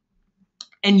transaction.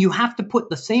 And you have to put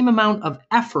the same amount of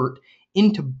effort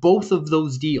into both of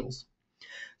those deals.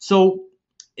 So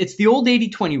it's the old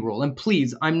 80-20 rule. And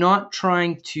please, I'm not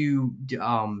trying to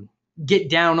get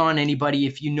down on anybody.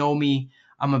 If you know me,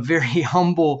 I'm a very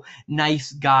humble,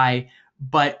 nice guy,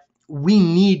 but we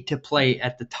need to play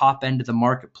at the top end of the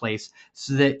marketplace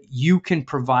so that you can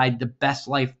provide the best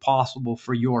life possible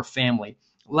for your family.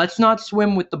 Let's not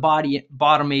swim with the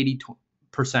bottom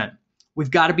 80%. We've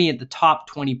got to be at the top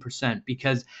 20%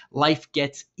 because life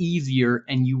gets easier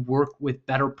and you work with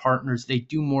better partners. They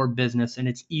do more business and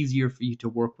it's easier for you to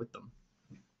work with them.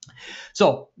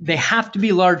 So they have to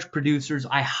be large producers.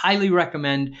 I highly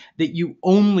recommend that you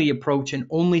only approach and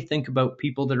only think about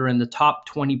people that are in the top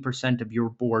 20% of your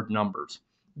board numbers.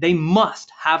 They must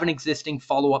have an existing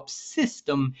follow-up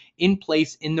system in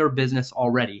place in their business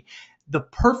already. The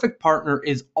perfect partner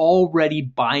is already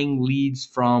buying leads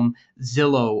from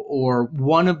Zillow or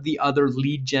one of the other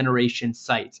lead generation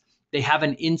sites. They have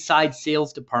an inside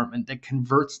sales department that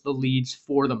converts the leads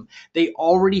for them. They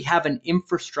already have an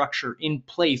infrastructure in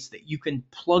place that you can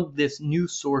plug this new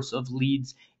source of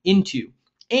leads into.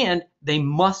 And they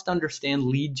must understand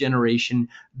lead generation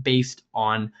based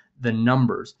on the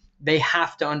numbers. They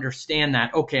have to understand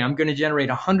that, okay, I'm going to generate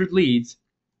 100 leads.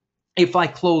 If I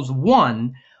close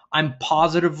one, I'm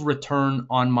positive return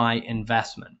on my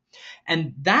investment.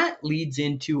 And that leads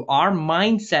into our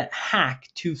mindset hack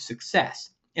to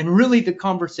success. And really the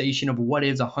conversation of what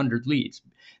is 100 leads.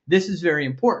 This is very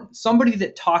important. Somebody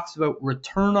that talks about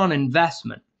return on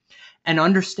investment and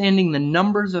understanding the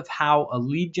numbers of how a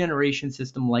lead generation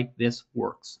system like this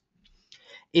works.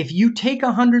 If you take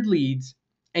 100 leads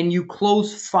and you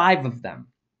close 5 of them,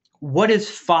 what is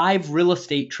 5 real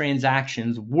estate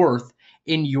transactions worth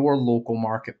in your local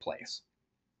marketplace?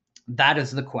 That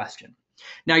is the question.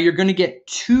 Now, you're going to get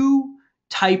 2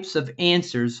 types of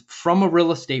answers from a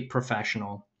real estate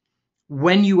professional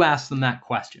when you ask them that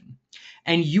question.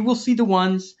 And you will see the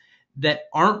ones that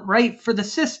aren't right for the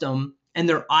system, and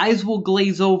their eyes will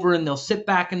glaze over and they'll sit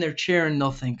back in their chair and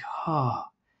they'll think, oh,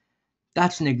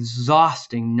 that's an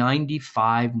exhausting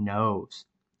 95 no's.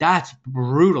 That's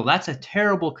brutal. That's a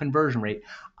terrible conversion rate.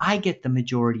 I get the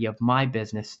majority of my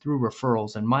business through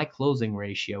referrals and my closing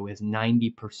ratio is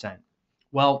 90%.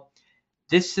 Well,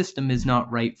 this system is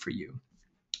not right for you,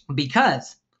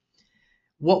 because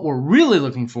what we're really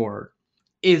looking for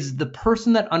is the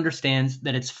person that understands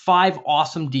that it's 5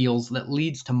 awesome deals that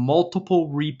leads to multiple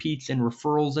repeats and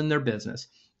referrals in their business.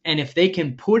 And if they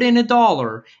can put in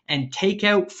 $1 and take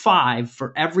out 5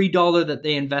 for every dollar that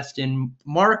they invest in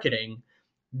marketing,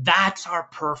 that's our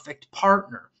perfect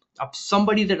partner.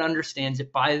 Somebody that understands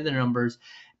it by the numbers,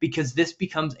 because this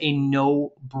becomes a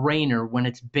no-brainer when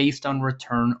it's based on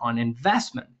return on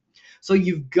investment. So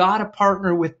you've got to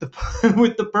partner with the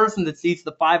with the person that sees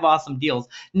the 5 awesome deals,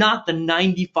 not the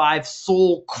 95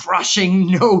 soul-crushing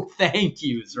no thank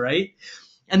yous, right?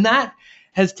 And that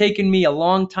has taken me a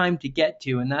long time to get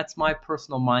to, and that's my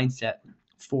personal mindset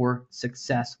for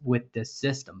success with this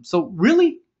system. So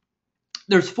really,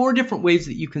 there's 4 different ways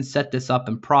that you can set this up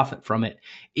and profit from it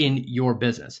in your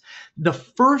business. The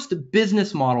first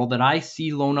business model that I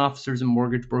see loan officers and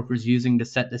mortgage brokers using to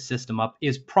set the system up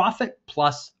is profit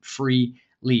plus free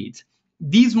leads.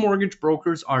 These mortgage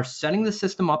brokers are setting the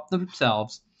system up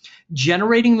themselves,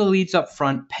 generating the leads up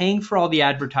front, paying for all the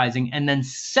advertising, and then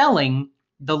selling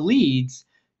the leads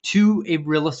to a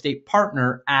real estate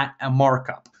partner at a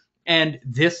markup. And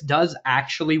this does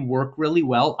actually work really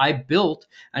well. I built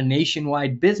a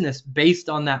nationwide business based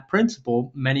on that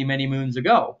principle many, many moons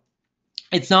ago.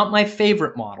 It's not my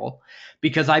favorite model,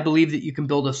 because I believe that you can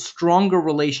build a stronger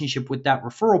relationship with that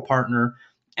referral partner,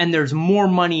 and there's more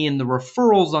money in the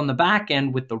referrals on the back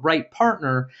end with the right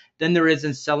partner than there is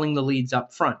in selling the leads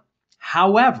up front.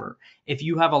 However, if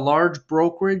you have a large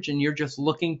brokerage and you're just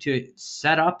looking to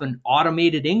set up an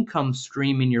automated income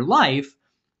stream in your life,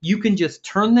 you can just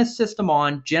turn this system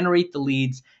on, generate the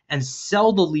leads, and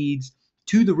sell the leads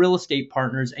to the real estate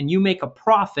partners, and you make a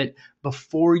profit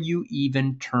before you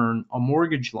even turn a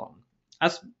mortgage loan.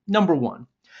 That's number 1.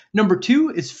 Number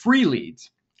 2 is free leads.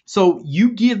 So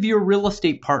you give your real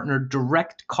estate partner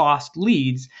direct cost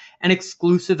leads and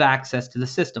exclusive access to the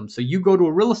system. So you go to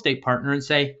a real estate partner and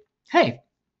say, hey,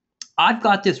 I've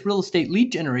got this real estate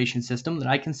lead generation system that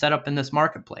I can set up in this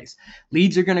marketplace.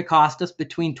 Leads are going to cost us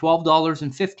between $12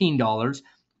 and $15,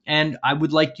 and I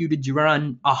would like you to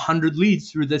run 100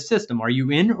 leads through this system. Are you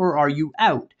in or are you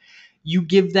out? You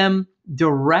give them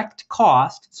direct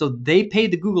cost, so they pay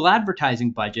the Google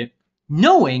advertising budget,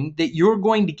 knowing that you're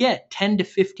going to get 10 to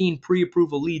 15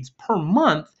 pre-approval leads per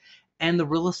month, and the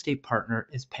real estate partner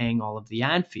is paying all of the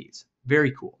ad fees.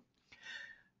 Very cool.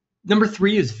 Number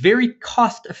 3 is very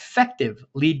cost-effective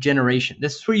lead generation.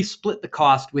 This is where you split the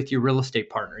cost with your real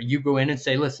estate partner. You go in and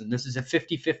say, listen, this is a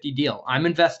 50-50 deal. I'm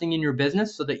investing in your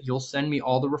business so that you'll send me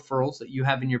all the referrals that you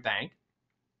have in your bank.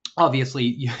 Obviously,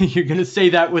 you're going to say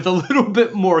that with a little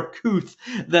bit more couth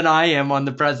than I am on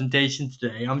the presentation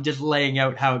today. I'm just laying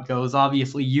out how it goes.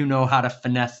 Obviously, you know how to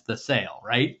finesse the sale,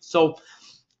 right? So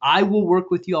I will work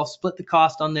with you. I'll split the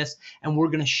cost on this, and we're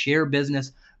going to share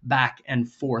business back and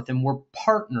forth, and we're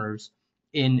partners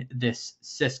in this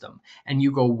system. And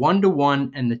you go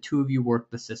 1-to-1, and the 2 of you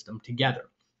work the system together.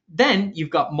 Then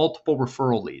you've got multiple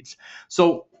referral leads.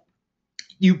 So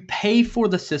you pay for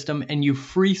the system and you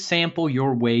free sample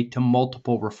your way to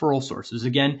multiple referral sources.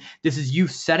 Again, this is you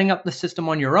setting up the system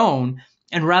on your own,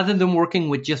 and rather than working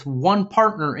with just one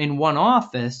partner in one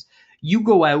office, you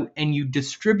go out and you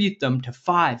distribute them to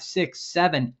 5, 6,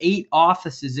 7, 8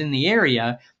 offices in the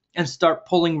area and start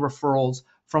pulling referrals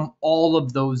from all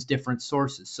of those different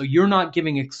sources. So you're not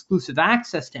giving exclusive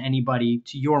access to anybody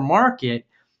to your market,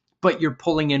 but you're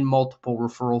pulling in multiple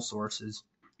referral sources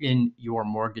in your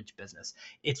mortgage business.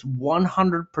 It's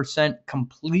 100%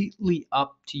 completely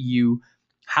up to you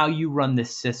how you run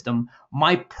this system.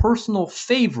 My personal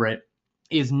favorite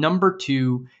is number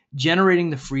 2, generating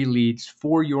the free leads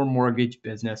for your mortgage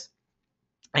business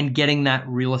and getting that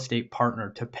real estate partner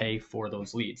to pay for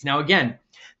those leads. Now, again,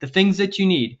 the things that you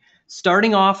need,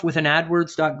 starting off with an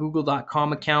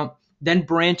AdWords.google.com account, then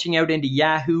branching out into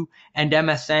Yahoo and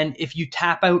MSN. If you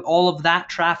tap out all of that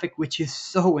traffic, which is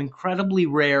so incredibly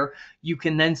rare, you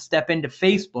can then step into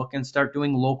Facebook and start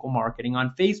doing local marketing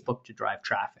on Facebook to drive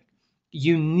traffic.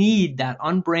 You need that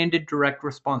unbranded direct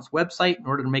response website in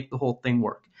order to make the whole thing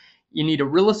work. You need a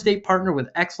real estate partner with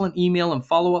excellent email and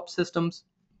follow-up systems,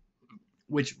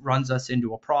 which runs us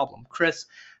into a problem. Chris,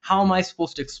 how am I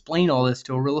supposed to explain all this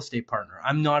to a real estate partner?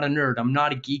 I'm not a nerd. I'm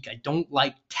not a geek. I don't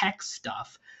like tech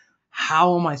stuff.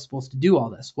 How am I supposed to do all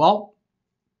this? Well,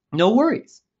 no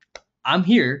worries. I'm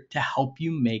here to help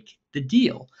you make the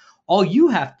deal. All you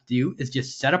have to do is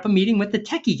just set up a meeting with the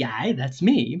techie guy, that's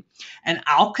me, and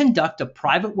I'll conduct a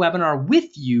private webinar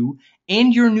with you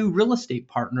and your new real estate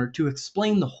partner to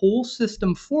explain the whole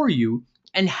system for you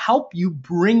and help you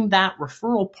bring that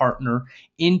referral partner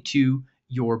into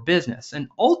your business. And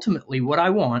ultimately, what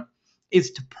I want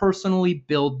is to personally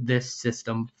build this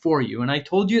system for you. And I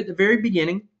told you at the very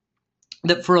beginning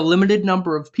that for a limited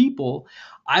number of people,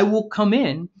 I will come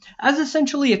in as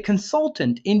essentially a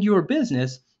consultant into your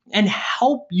business and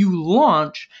help you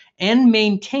launch and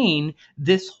maintain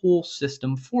this whole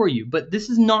system for you. But this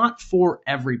is not for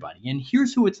everybody. And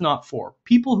here's who it's not for: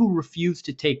 people who refuse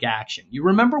to take action. You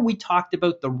remember we talked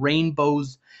about the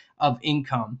rainbows of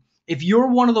income. If you're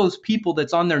one of those people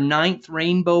that's on their 9th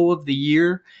rainbow of the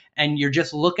year and you're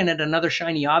just looking at another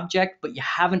shiny object, but you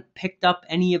haven't picked up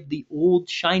any of the old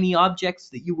shiny objects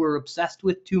that you were obsessed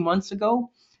with 2 months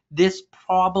ago, this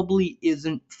probably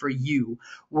isn't for you.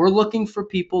 We're looking for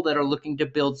people that are looking to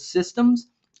build systems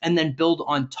and then build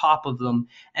on top of them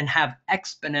and have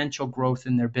exponential growth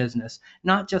in their business,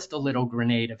 not just a little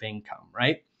grenade of income,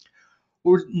 right?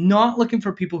 We're not looking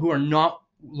for people who are not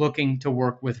looking to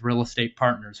work with real estate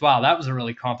partners. Wow, that was a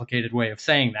really complicated way of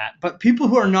saying that. But people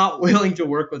who are not willing to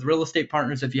work with real estate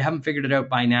partners, if you haven't figured it out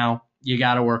by now, you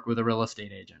got to work with a real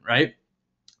estate agent, right?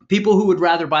 People who would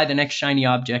rather buy the next shiny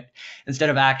object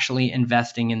instead of actually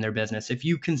investing in their business. If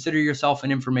you consider yourself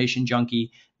an information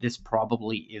junkie, this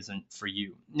probably isn't for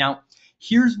you. Now,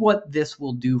 here's what this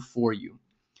will do for you.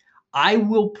 I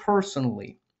will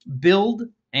personally build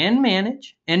and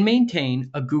manage and maintain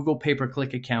a Google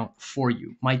pay-per-click account for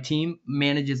you. My team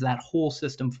manages that whole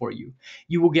system for you.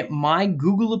 You will get my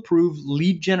Google-approved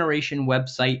lead generation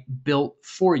website built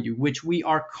for you, which we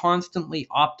are constantly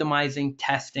optimizing,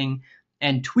 testing,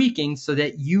 and tweaking so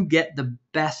that you get the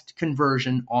best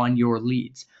conversion on your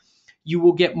leads. You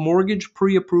will get mortgage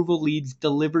pre-approval leads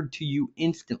delivered to you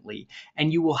instantly,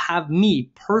 and you will have me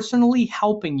personally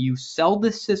helping you sell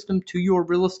this system to your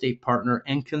real estate partner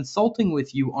and consulting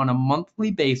with you on a monthly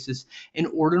basis in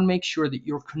order to make sure that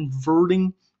you're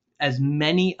converting as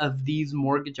many of these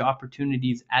mortgage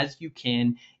opportunities as you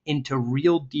can into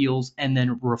real deals and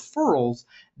then referrals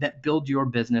that build your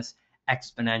business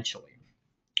exponentially.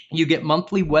 You get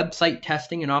monthly website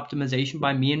testing and optimization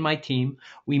by me and my team.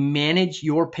 We manage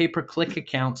your pay-per-click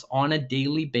accounts on a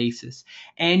daily basis,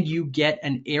 and you get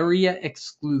an area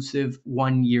exclusive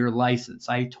 1-year license.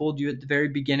 I told you at the very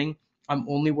beginning, I'm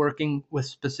only working with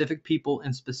specific people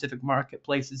in specific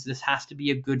marketplaces. This has to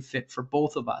be a good fit for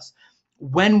both of us.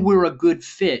 When we're a good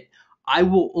fit, I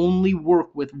will only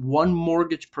work with one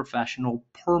mortgage professional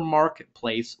per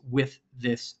marketplace with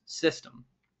this system.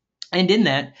 And in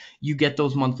that, you get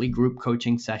those monthly group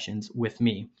coaching sessions with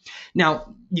me.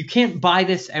 Now, you can't buy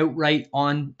this outright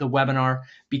on the webinar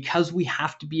because we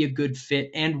have to be a good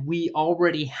fit. And we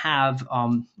already have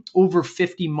over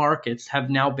 50 markets have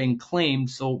now been claimed.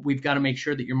 So we've got to make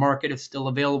sure that your market is still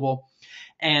available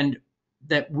and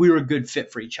that we're a good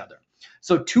fit for each other.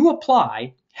 So to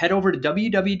apply, head over to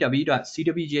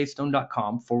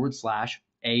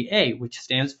www.cwjstone.com/AA, which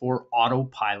stands for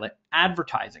Autopilot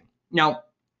Advertising. Now,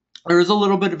 there is a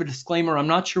little bit of a disclaimer. I'm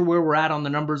not sure where we're at on the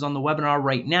numbers on the webinar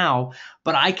right now,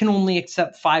 but I can only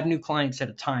accept 5 new clients at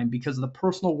a time because of the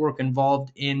personal work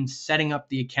involved in setting up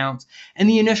the accounts and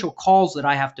the initial calls that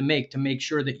I have to make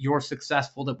sure that you're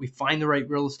successful, that we find the right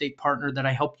real estate partner, that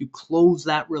I help you close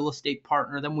that real estate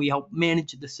partner, then we help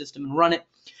manage the system and run it.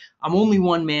 I'm only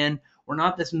one man. We're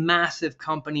not this massive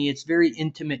company. It's very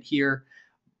intimate here.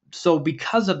 So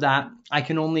because of that, I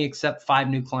can only accept 5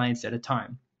 new clients at a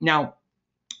time. Now,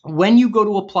 when you go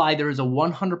to apply, there is a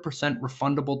 100%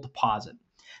 refundable deposit.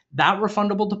 That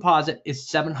refundable deposit is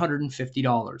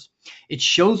 $750. It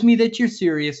shows me that you're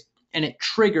serious and it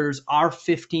triggers our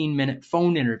 15-minute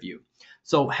phone interview.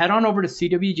 So head on over to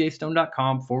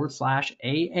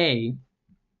cwjstone.com/AA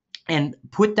and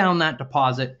put down that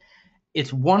deposit.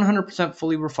 It's 100%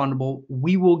 fully refundable.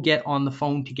 We will get on the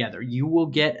phone together. You will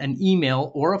get an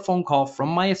email or a phone call from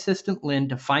my assistant, Lynn,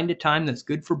 to find a time that's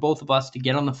good for both of us to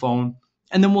get on the phone.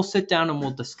 And then we'll sit down and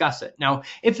we'll discuss it. Now,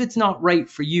 if it's not right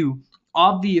for you,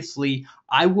 Obviously,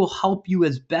 I will help you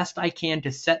as best I can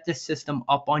to set this system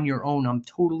up on your own. I'm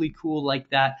totally cool like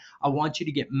that. I want you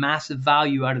to get massive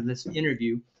value out of this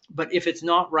interview. But if it's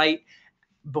not right,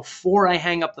 before I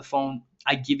hang up the phone,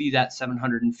 I give you that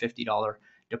 $750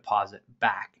 deposit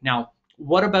back. Now,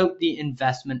 what about the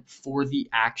investment for the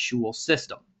actual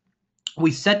system?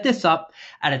 We set this up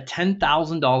at a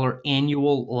 $10,000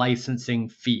 annual licensing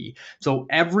fee. So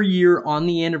every year on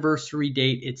the anniversary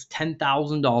date, it's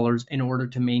 $10,000 in order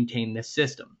to maintain this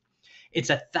system. It's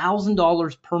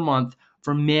 $1,000 per month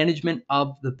for management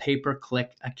of the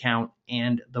pay-per-click account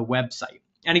and the website.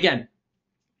 And again,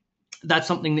 that's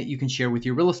something that you can share with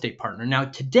your real estate partner. Now,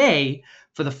 today,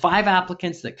 for the 5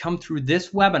 applicants that come through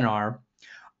this webinar,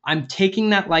 I'm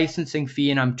taking that licensing fee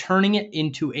and I'm turning it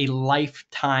into a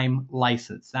lifetime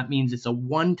license. That means it's a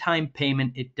one-time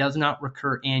payment. It does not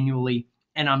recur annually.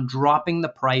 And I'm dropping the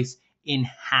price in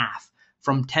half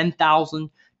from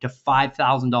 $10,000 to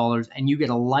 $5,000. And you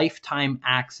get a lifetime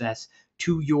access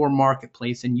to your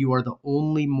marketplace. And you are the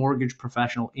only mortgage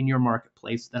professional in your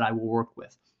marketplace that I will work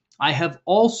with. I have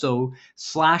also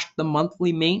slashed the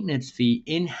monthly maintenance fee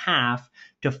in half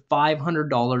to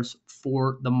 $500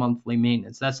 for the monthly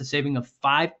maintenance. That's a saving of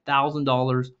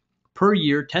 $5,000 per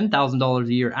year, $10,000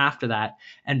 a year after that,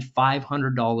 and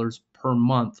 $500 per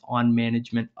month on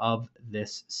management of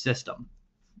this system.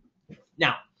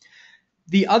 Now,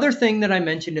 the other thing that I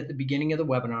mentioned at the beginning of the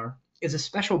webinar is a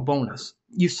special bonus.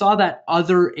 You saw that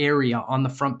other area on the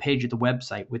front page of the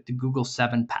website with the Google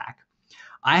 7-pack.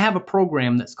 I have a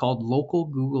program that's called Local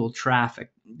Google Traffic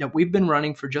that we've been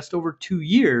running for just over 2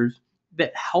 years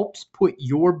that helps put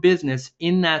your business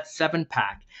in that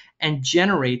 7-pack and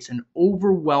generates an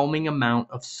overwhelming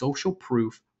amount of social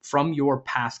proof from your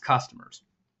past customers.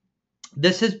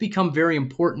 This has become very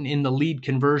important in the lead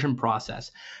conversion process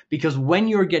because when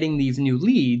you're getting these new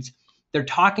leads, they're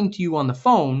talking to you on the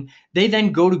phone, they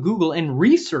then go to Google and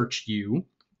research you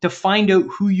to find out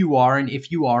who you are and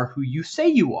if you are who you say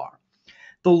you are.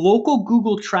 The local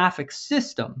Google traffic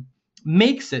system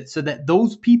makes it so that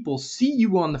those people see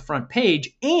you on the front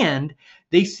page and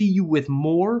they see you with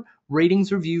more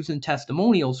ratings, reviews, and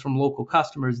testimonials from local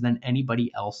customers than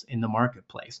anybody else in the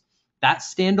marketplace. That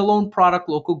standalone product,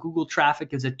 Local Google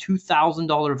Traffic, is a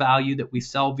 $2,000 value that we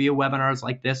sell via webinars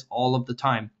like this all of the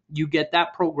time. You get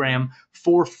that program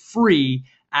for free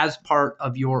as part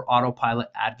of your autopilot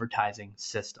advertising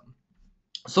system.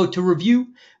 So to review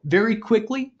very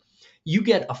quickly, you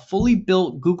get a fully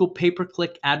built Google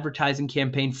pay-per-click advertising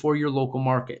campaign for your local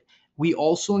market. We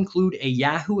also include a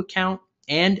Yahoo account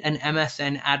and an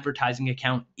MSN advertising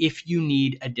account if you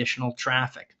need additional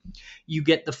traffic. You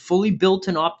get the fully built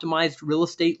and optimized real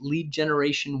estate lead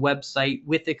generation website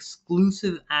with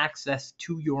exclusive access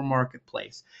to your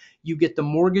marketplace. You get the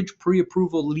mortgage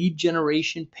pre-approval lead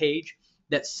generation page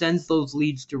that sends those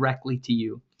leads directly to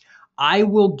you. I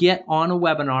will get on a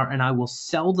webinar and I will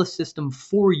sell the system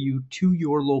for you to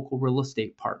your local real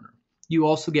estate partner. You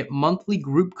also get monthly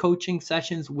group coaching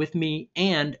sessions with me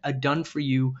and a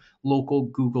done-for-you local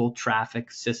Google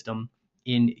traffic system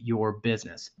in your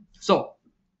business. So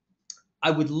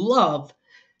I would love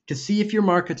to see if your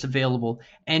market's available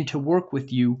and to work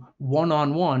with you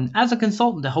one-on-one as a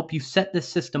consultant to help you set this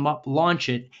system up, launch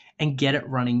it, and get it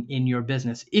running in your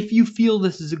business. If you feel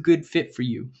this is a good fit for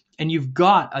you and you've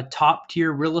got a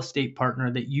top-tier real estate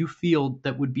partner that you feel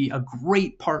that would be a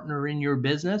great partner in your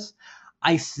business,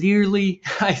 I sincerely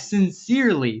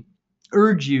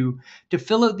urge you to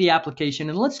fill out the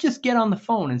application and let's just get on the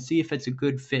phone and see if it's a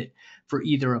good fit for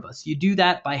either of us. You do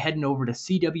that by heading over to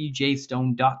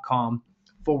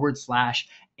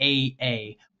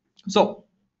cwjstone.com/AA. So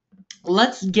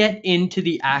let's get into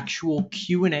the actual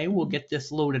Q&A. We'll get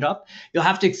this loaded up. You'll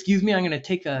have to excuse me. I'm going to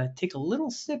take a little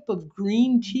sip of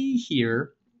green tea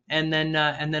here and then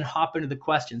hop into the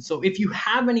questions. So if you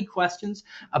have any questions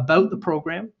about the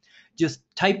program, just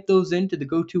type those into the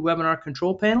GoToWebinar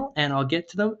control panel and I'll get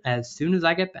to them as soon as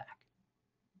I get back.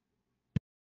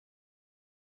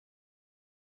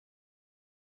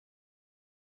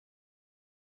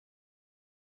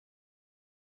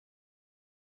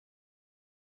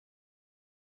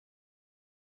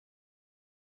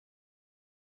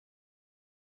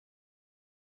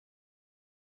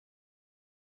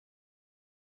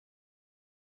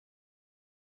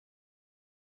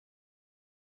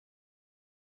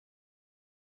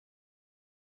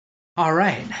 All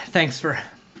right, thanks for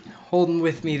holding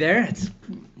with me there. It's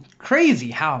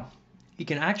crazy how you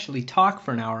can actually talk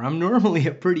for an hour. I'm normally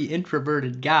a pretty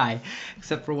introverted guy,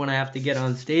 except for when I have to get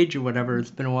on stage or whatever. It's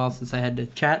been a while since I had to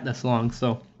chat this long,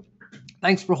 so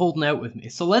Thanks for holding out with me.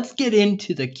 So let's get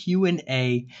into the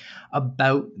Q&A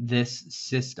about this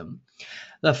system.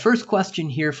 The first question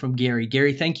here from Gary.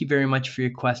 Gary, thank you very much for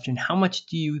your question. How much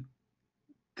do you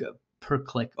per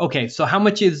click? Okay, so how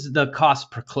much is the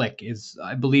cost per click is,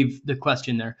 I believe, the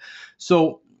question there.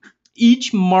 So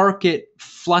each market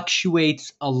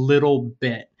fluctuates a little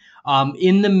bit.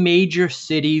 In the major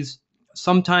cities,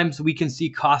 sometimes we can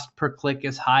see cost per click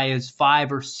as high as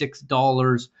 $5 or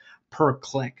 $6 per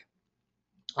click.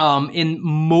 In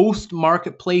most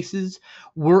marketplaces,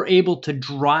 we're able to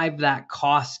drive that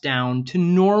cost down to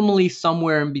normally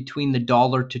somewhere in between the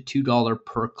 $1 to $2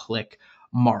 per click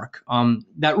mark.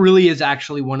 That really is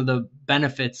actually one of the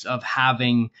benefits of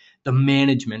having the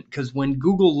management, because when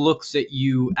Google looks at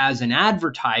you as an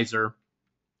advertiser,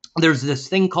 there's this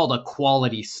thing called a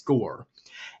quality score.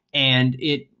 And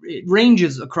it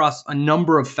ranges across a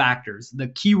number of factors: the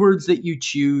keywords that you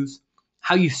choose,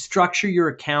 how you structure your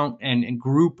account and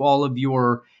group all of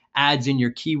your ads and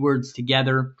your keywords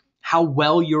together, how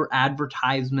well your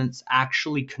advertisements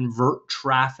actually convert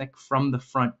traffic from the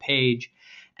front page,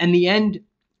 and the end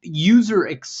user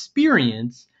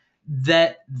experience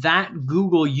that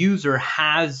Google user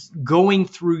has going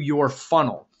through your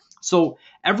funnel. So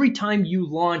every time you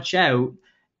launch out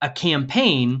a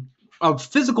campaign, a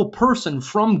physical person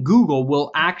from Google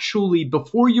will actually,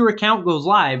 before your account goes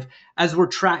live, as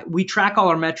we track all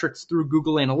our metrics through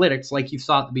Google Analytics, like you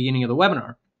saw at the beginning of the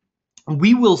webinar,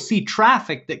 we will see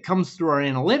traffic that comes through our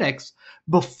analytics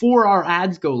before our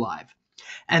ads go live.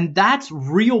 And that's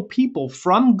real people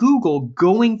from Google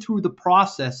going through the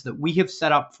process that we have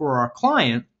set up for our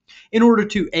client in order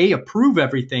to A, approve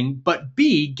everything, but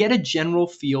B, get a general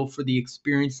feel for the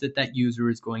experience that user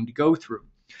is going to go through.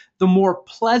 The more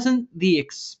pleasant the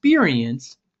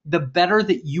experience, the better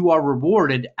that you are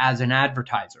rewarded as an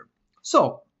advertiser.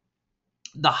 So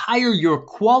the higher your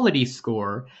quality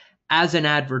score as an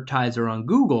advertiser on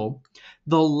Google,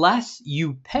 the less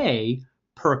you pay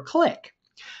per click.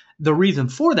 The reason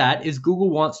for that is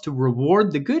Google wants to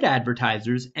reward the good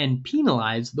advertisers and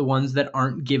penalize the ones that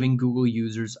aren't giving Google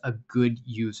users a good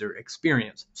user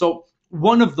experience. So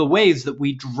one of the ways that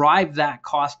we drive that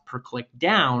cost per click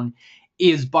down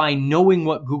is by knowing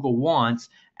what Google wants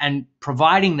and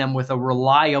providing them with a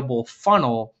reliable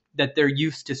funnel that they're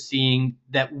used to seeing,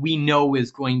 that we know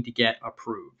is going to get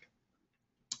approved.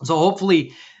 So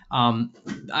hopefully,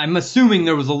 I'm assuming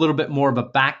there was a little bit more of a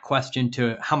back question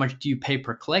to how much do you pay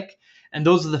per click? And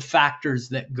those are the factors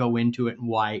that go into it and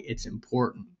why it's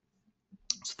important.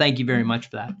 So thank you very much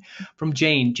for that. From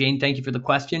Jane. Jane, thank you for the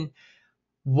question.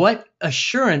 What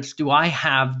assurance do I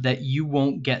have that you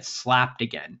won't get slapped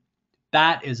again?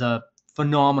 That is a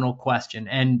phenomenal question.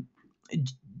 And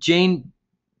Jane,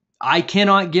 I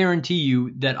cannot guarantee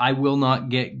you that I will not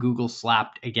get Google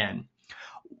slapped again.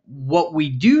 What we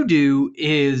do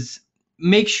is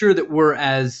make sure that we're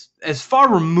as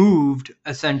far removed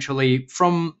essentially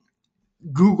from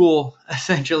Google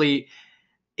essentially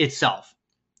itself.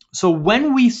 So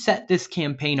when we set this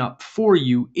campaign up for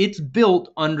you, it's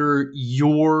built under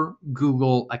your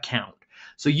Google account.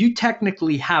 So you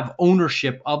technically have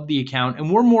ownership of the account,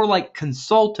 and we're more like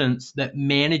consultants that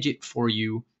manage it for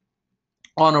you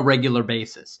on a regular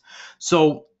basis.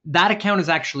 So that account is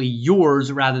actually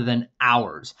yours rather than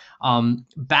ours.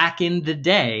 Back in the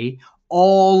day,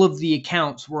 all of the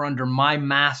accounts were under my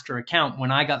master account.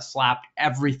 When I got slapped,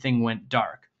 everything went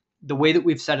dark. The way that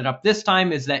we've set it up this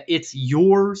time is that it's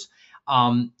yours,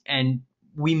 and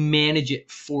we manage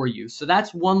it for you. So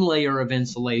that's one layer of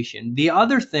insulation. The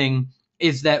other thing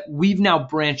is that we've now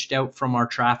branched out from our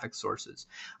traffic sources.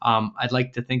 I'd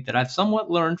like to think that I've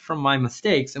somewhat learned from my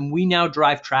mistakes, and we now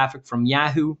drive traffic from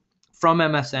Yahoo, from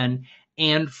MSN,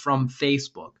 and from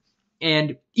Facebook.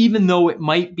 And even though it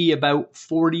might be about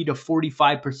 40 to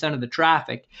 45% of the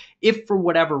traffic, if for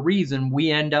whatever reason we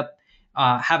end up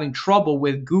having trouble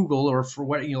with Google, or for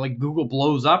what, like Google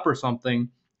blows up or something,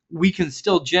 we can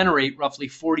still generate roughly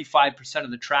 45% of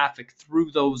the traffic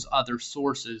through those other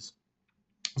sources.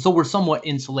 So we're somewhat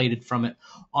insulated from it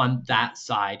on that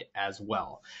side as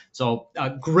well. So a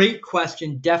great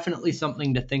question, definitely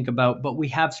something to think about, but we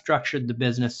have structured the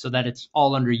business so that it's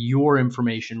all under your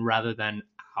information rather than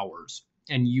ours,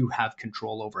 and you have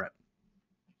control over it.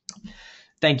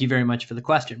 Thank you very much for the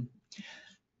question.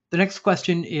 The next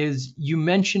question is, you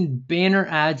mentioned banner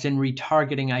ads and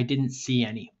retargeting. I didn't see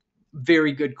any.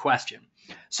 Very good question.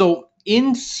 So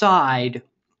inside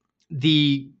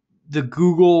the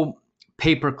Google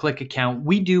pay-per-click account,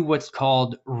 we do what's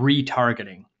called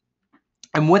retargeting.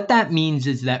 And what that means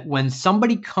is that when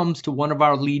somebody comes to one of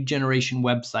our lead generation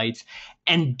websites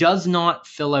and does not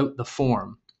fill out the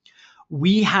form,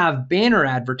 we have banner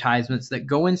advertisements that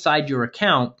go inside your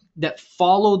account that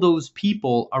follow those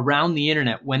people around the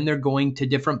internet when they're going to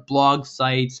different blog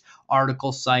sites,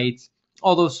 article sites,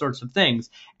 all those sorts of things.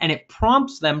 And it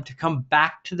prompts them to come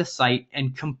back to the site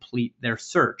and complete their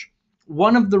search.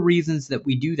 One of the reasons that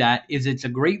we do that is it's a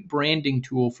great branding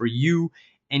tool for you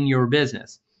and your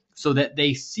business so that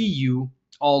they see you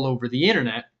all over the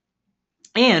internet.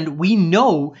 And we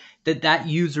know that that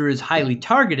user is highly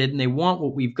targeted and they want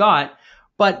what we've got,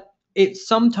 but it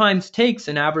sometimes takes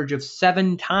an average of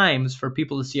 7 times for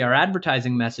people to see our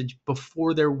advertising message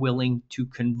before they're willing to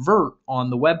convert on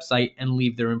the website and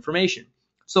leave their information.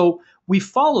 So we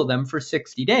follow them for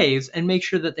 60 days and make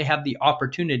sure that they have the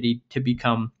opportunity to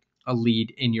become a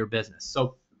lead in your business.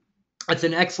 So that's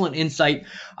an excellent insight.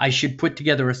 I should put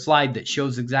together a slide that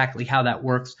shows exactly how that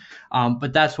works,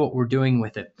 but that's what we're doing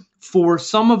with it. For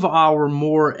some of our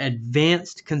more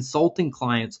advanced consulting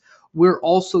clients, we're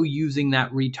also using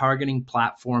that retargeting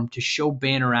platform to show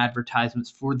banner advertisements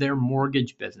for their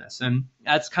mortgage business. And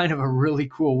that's kind of a really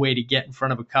cool way to get in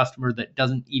front of a customer that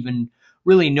doesn't even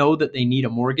really know that they need a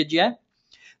mortgage yet.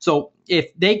 So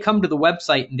if they come to the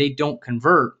website and they don't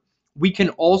convert, we can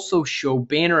also show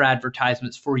banner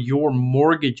advertisements for your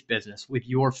mortgage business with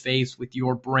your face, with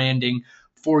your branding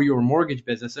for your mortgage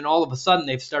business. And all of a sudden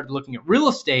they've started looking at real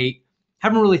estate,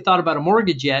 haven't really thought about a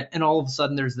mortgage yet. And all of a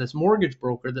sudden there's this mortgage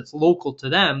broker that's local to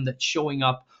them that's showing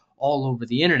up all over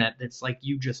the internet. That's like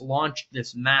you just launched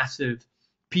this massive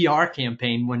PR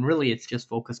campaign when really it's just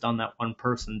focused on that one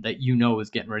person that you know is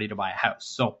getting ready to buy a house.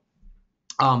 So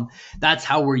that's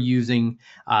how we're using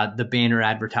the banner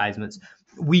advertisements.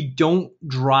 We don't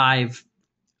drive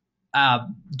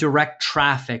direct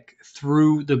traffic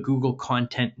through the Google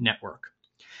Content Network.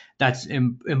 That's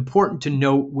important to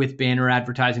note with banner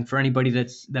advertising for anybody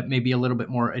that may be a little bit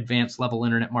more advanced level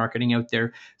internet marketing out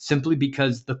there, simply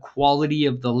because the quality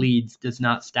of the leads does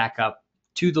not stack up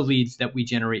to the leads that we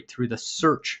generate through the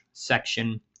search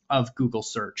section of Google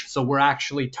search. So we're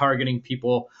actually targeting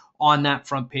people on that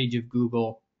front page of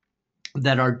Google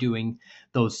that are doing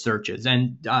those searches.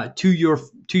 And to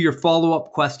your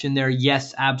follow-up question there,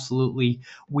 yes, absolutely,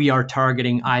 we are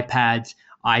targeting iPads,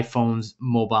 iPhones,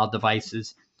 mobile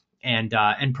devices, and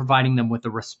providing them with a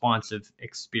responsive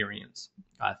experience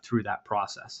through that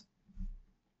process.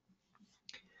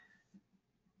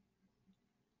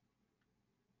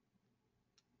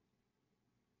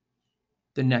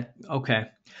 Okay.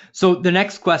 So the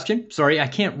next question, sorry, I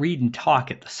can't read and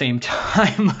talk at the same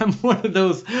time. I'm one of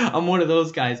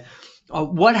those guys.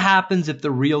 What happens if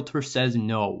the realtor says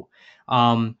no?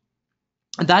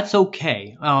 That's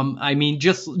okay. I mean,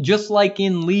 just like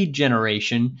in lead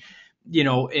generation, you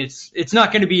know, it's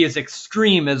not going to be as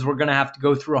extreme as we're going to have to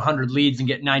go through 100 leads and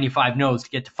get 95 no's to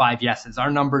get to 5 yeses.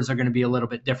 Our numbers are going to be a little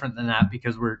bit different than that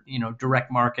because we're,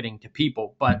 direct marketing to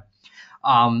people. But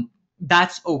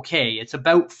that's okay. It's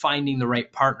about finding the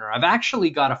right partner. I've actually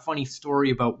got a funny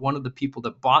story about one of the people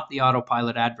that bought the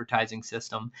autopilot advertising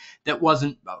system that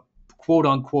wasn't quote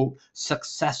unquote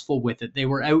successful with it. They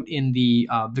were out in the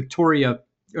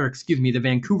the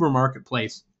Vancouver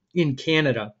marketplace in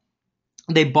Canada.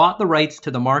 They bought the rights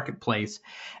to the marketplace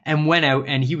and went out,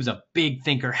 and he was a big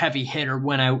thinker, heavy hitter,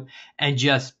 went out and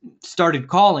just started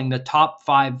calling the top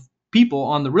 5 people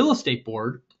on the real estate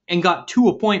board and got 2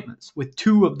 appointments with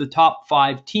 2 of the top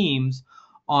 5 teams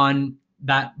on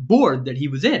that board that he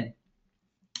was in.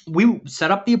 We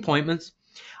set up the appointments.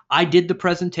 I did the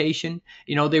presentation.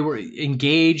 They were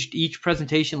engaged. Each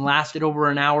presentation lasted over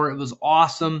an hour. It was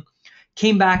awesome.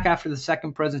 Came back after the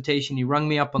second presentation. He rung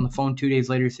me up on the phone 2 days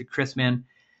later. He said, "Chris, man,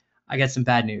 I got some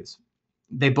bad news."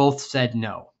 They both said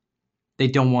no. They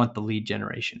don't want the lead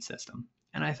generation system.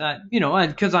 And I thought,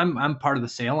 because I'm part of the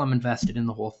sale, I'm invested in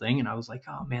the whole thing. And I was like,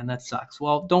 oh man, that sucks.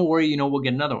 Well, don't worry, we'll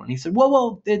get another one. He said,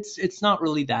 well, it's not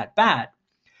really that bad.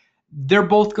 They're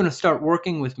both going to start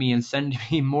working with me and send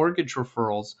me mortgage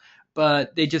referrals,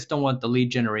 but they just don't want the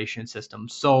lead generation system.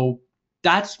 So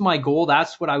that's my goal.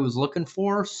 That's what I was looking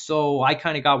for. So I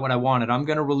kind of got what I wanted. I'm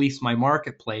going to release my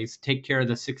marketplace, take care of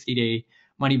the 60-day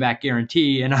money back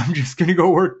guarantee, and I'm just going to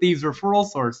go work these referral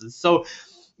sources. So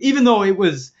even though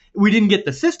we didn't get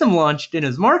the system launched in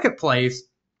his marketplace,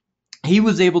 he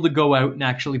was able to go out and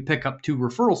actually pick up 2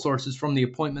 referral sources from the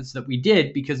appointments that we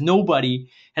did, because nobody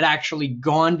had actually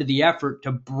gone to the effort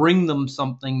to bring them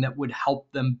something that would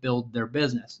help them build their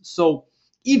business. So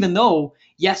even though,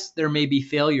 yes, there may be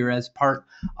failure as part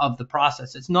of the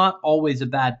process, it's not always a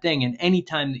bad thing. And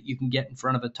anytime that you can get in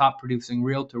front of a top producing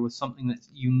realtor with something that's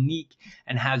unique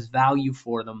and has value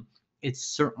for them, it's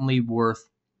certainly worth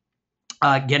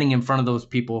getting in front of those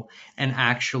people and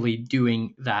actually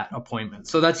doing that appointment.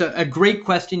 So that's a great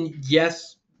question.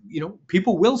 Yes,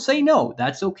 people will say no.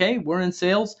 That's okay. We're in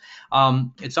sales.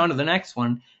 It's on to the next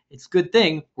one. It's a good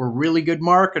thing we're really good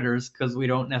marketers because we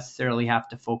don't necessarily have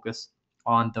to focus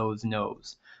on those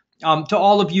no's. To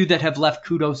all of you that have left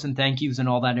kudos and thank yous and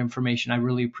all that information, I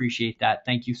really appreciate that.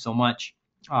 Thank you so much.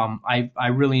 I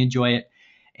really enjoy it.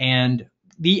 And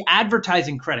the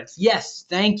advertising credits. Yes,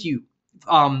 thank you.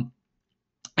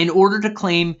 In order to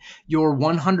claim your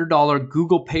 $100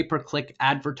 Google pay-per-click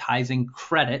advertising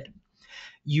credit,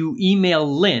 you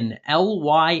email Lynn,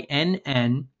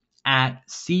 Lynn, at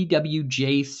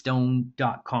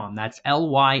cwjstone.com. That's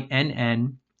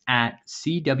Lynn at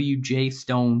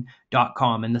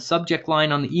cwjstone.com. And the subject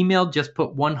line on the email, just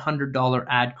put $100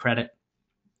 ad credit,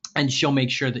 and she'll make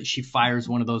sure that she fires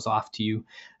one of those off to you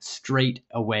straight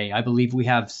away. I believe we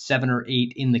have 7 or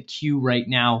 8 in the queue right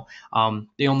now.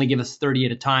 They only give us 30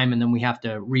 at a time, and then we have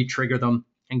to re-trigger them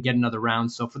and get another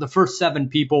round. So for the first 7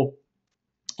 people,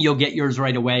 you'll get yours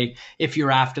right away. If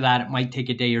you're after that, it might take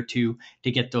a day or two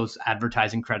to get those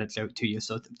advertising credits out to you.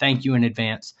 So thank you in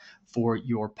advance for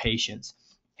your patience.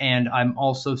 And I'm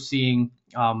also seeing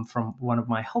from one of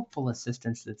my helpful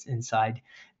assistants that's inside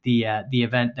the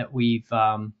event that we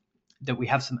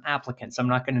have some applicants. I'm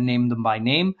not going to name them by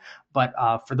name, but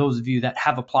for those of you that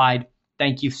have applied,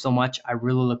 thank you so much. I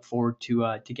really look forward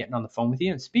to getting on the phone with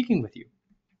you and speaking with you.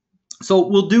 So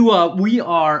we'll do, we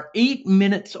are 8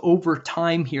 minutes over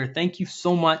time here. Thank you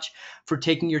so much for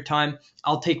taking your time.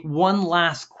 I'll take one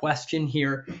last question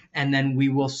here, and then we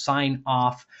will sign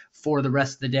off for the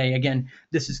rest of the day. Again,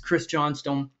 this is Chris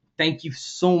Johnstone. Thank you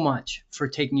so much for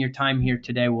taking your time here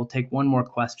today. We'll take one more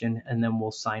question, and then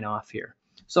we'll sign off here.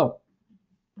 So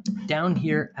down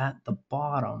here at the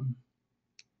bottom,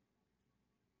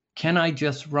 can I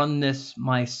just run this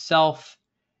myself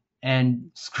and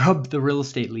scrub the real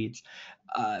estate leads?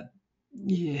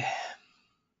 Yeah.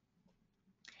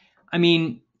 I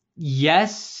mean,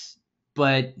 yes,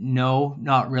 but no,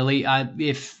 not really. And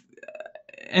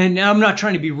I'm not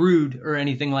trying to be rude or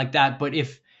anything like that, but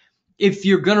if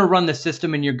you're gonna run the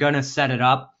system and you're gonna set it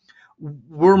up,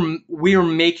 we're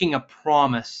making a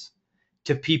promise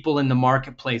to people in the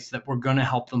marketplace that we're gonna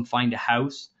help them find a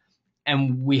house,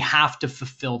 and we have to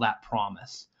fulfill that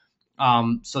promise.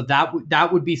 So that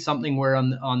would be something where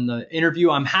on the interview,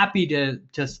 I'm happy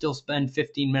to still spend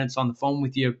 15 minutes on the phone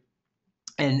with you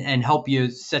and help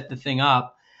you set the thing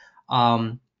up.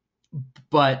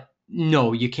 But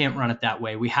no, you can't run it that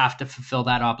way. We have to fulfill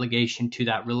that obligation to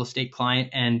that real estate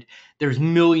client, and there's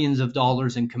millions of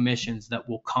dollars in commissions that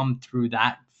will come through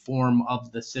that form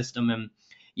of the system, and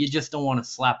you just don't want to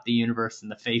slap the universe in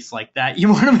the face like that. You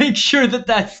want to make sure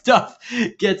that stuff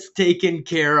gets taken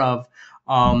care of.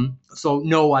 So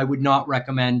no, I would not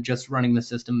recommend just running the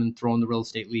system and throwing the real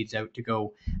estate leads out to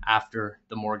go after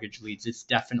the mortgage leads. It's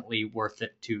definitely worth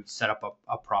it to set up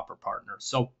a proper partner.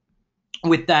 So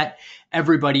with that,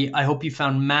 everybody, I hope you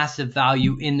found massive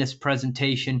value in this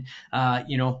presentation.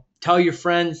 Tell your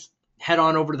friends, head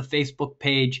on over to the Facebook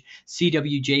page,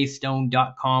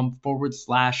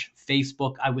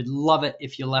 cwjstone.com/Facebook. I would love it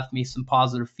if you left me some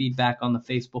positive feedback on the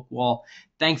Facebook wall.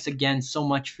 Thanks again so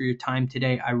much for your time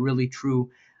today. I really,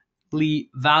 truly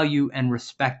value and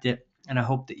respect it. And I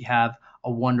hope that you have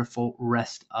a wonderful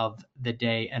rest of the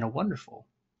day and a wonderful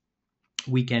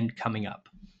weekend coming up.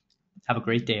 Have a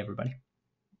great day, everybody.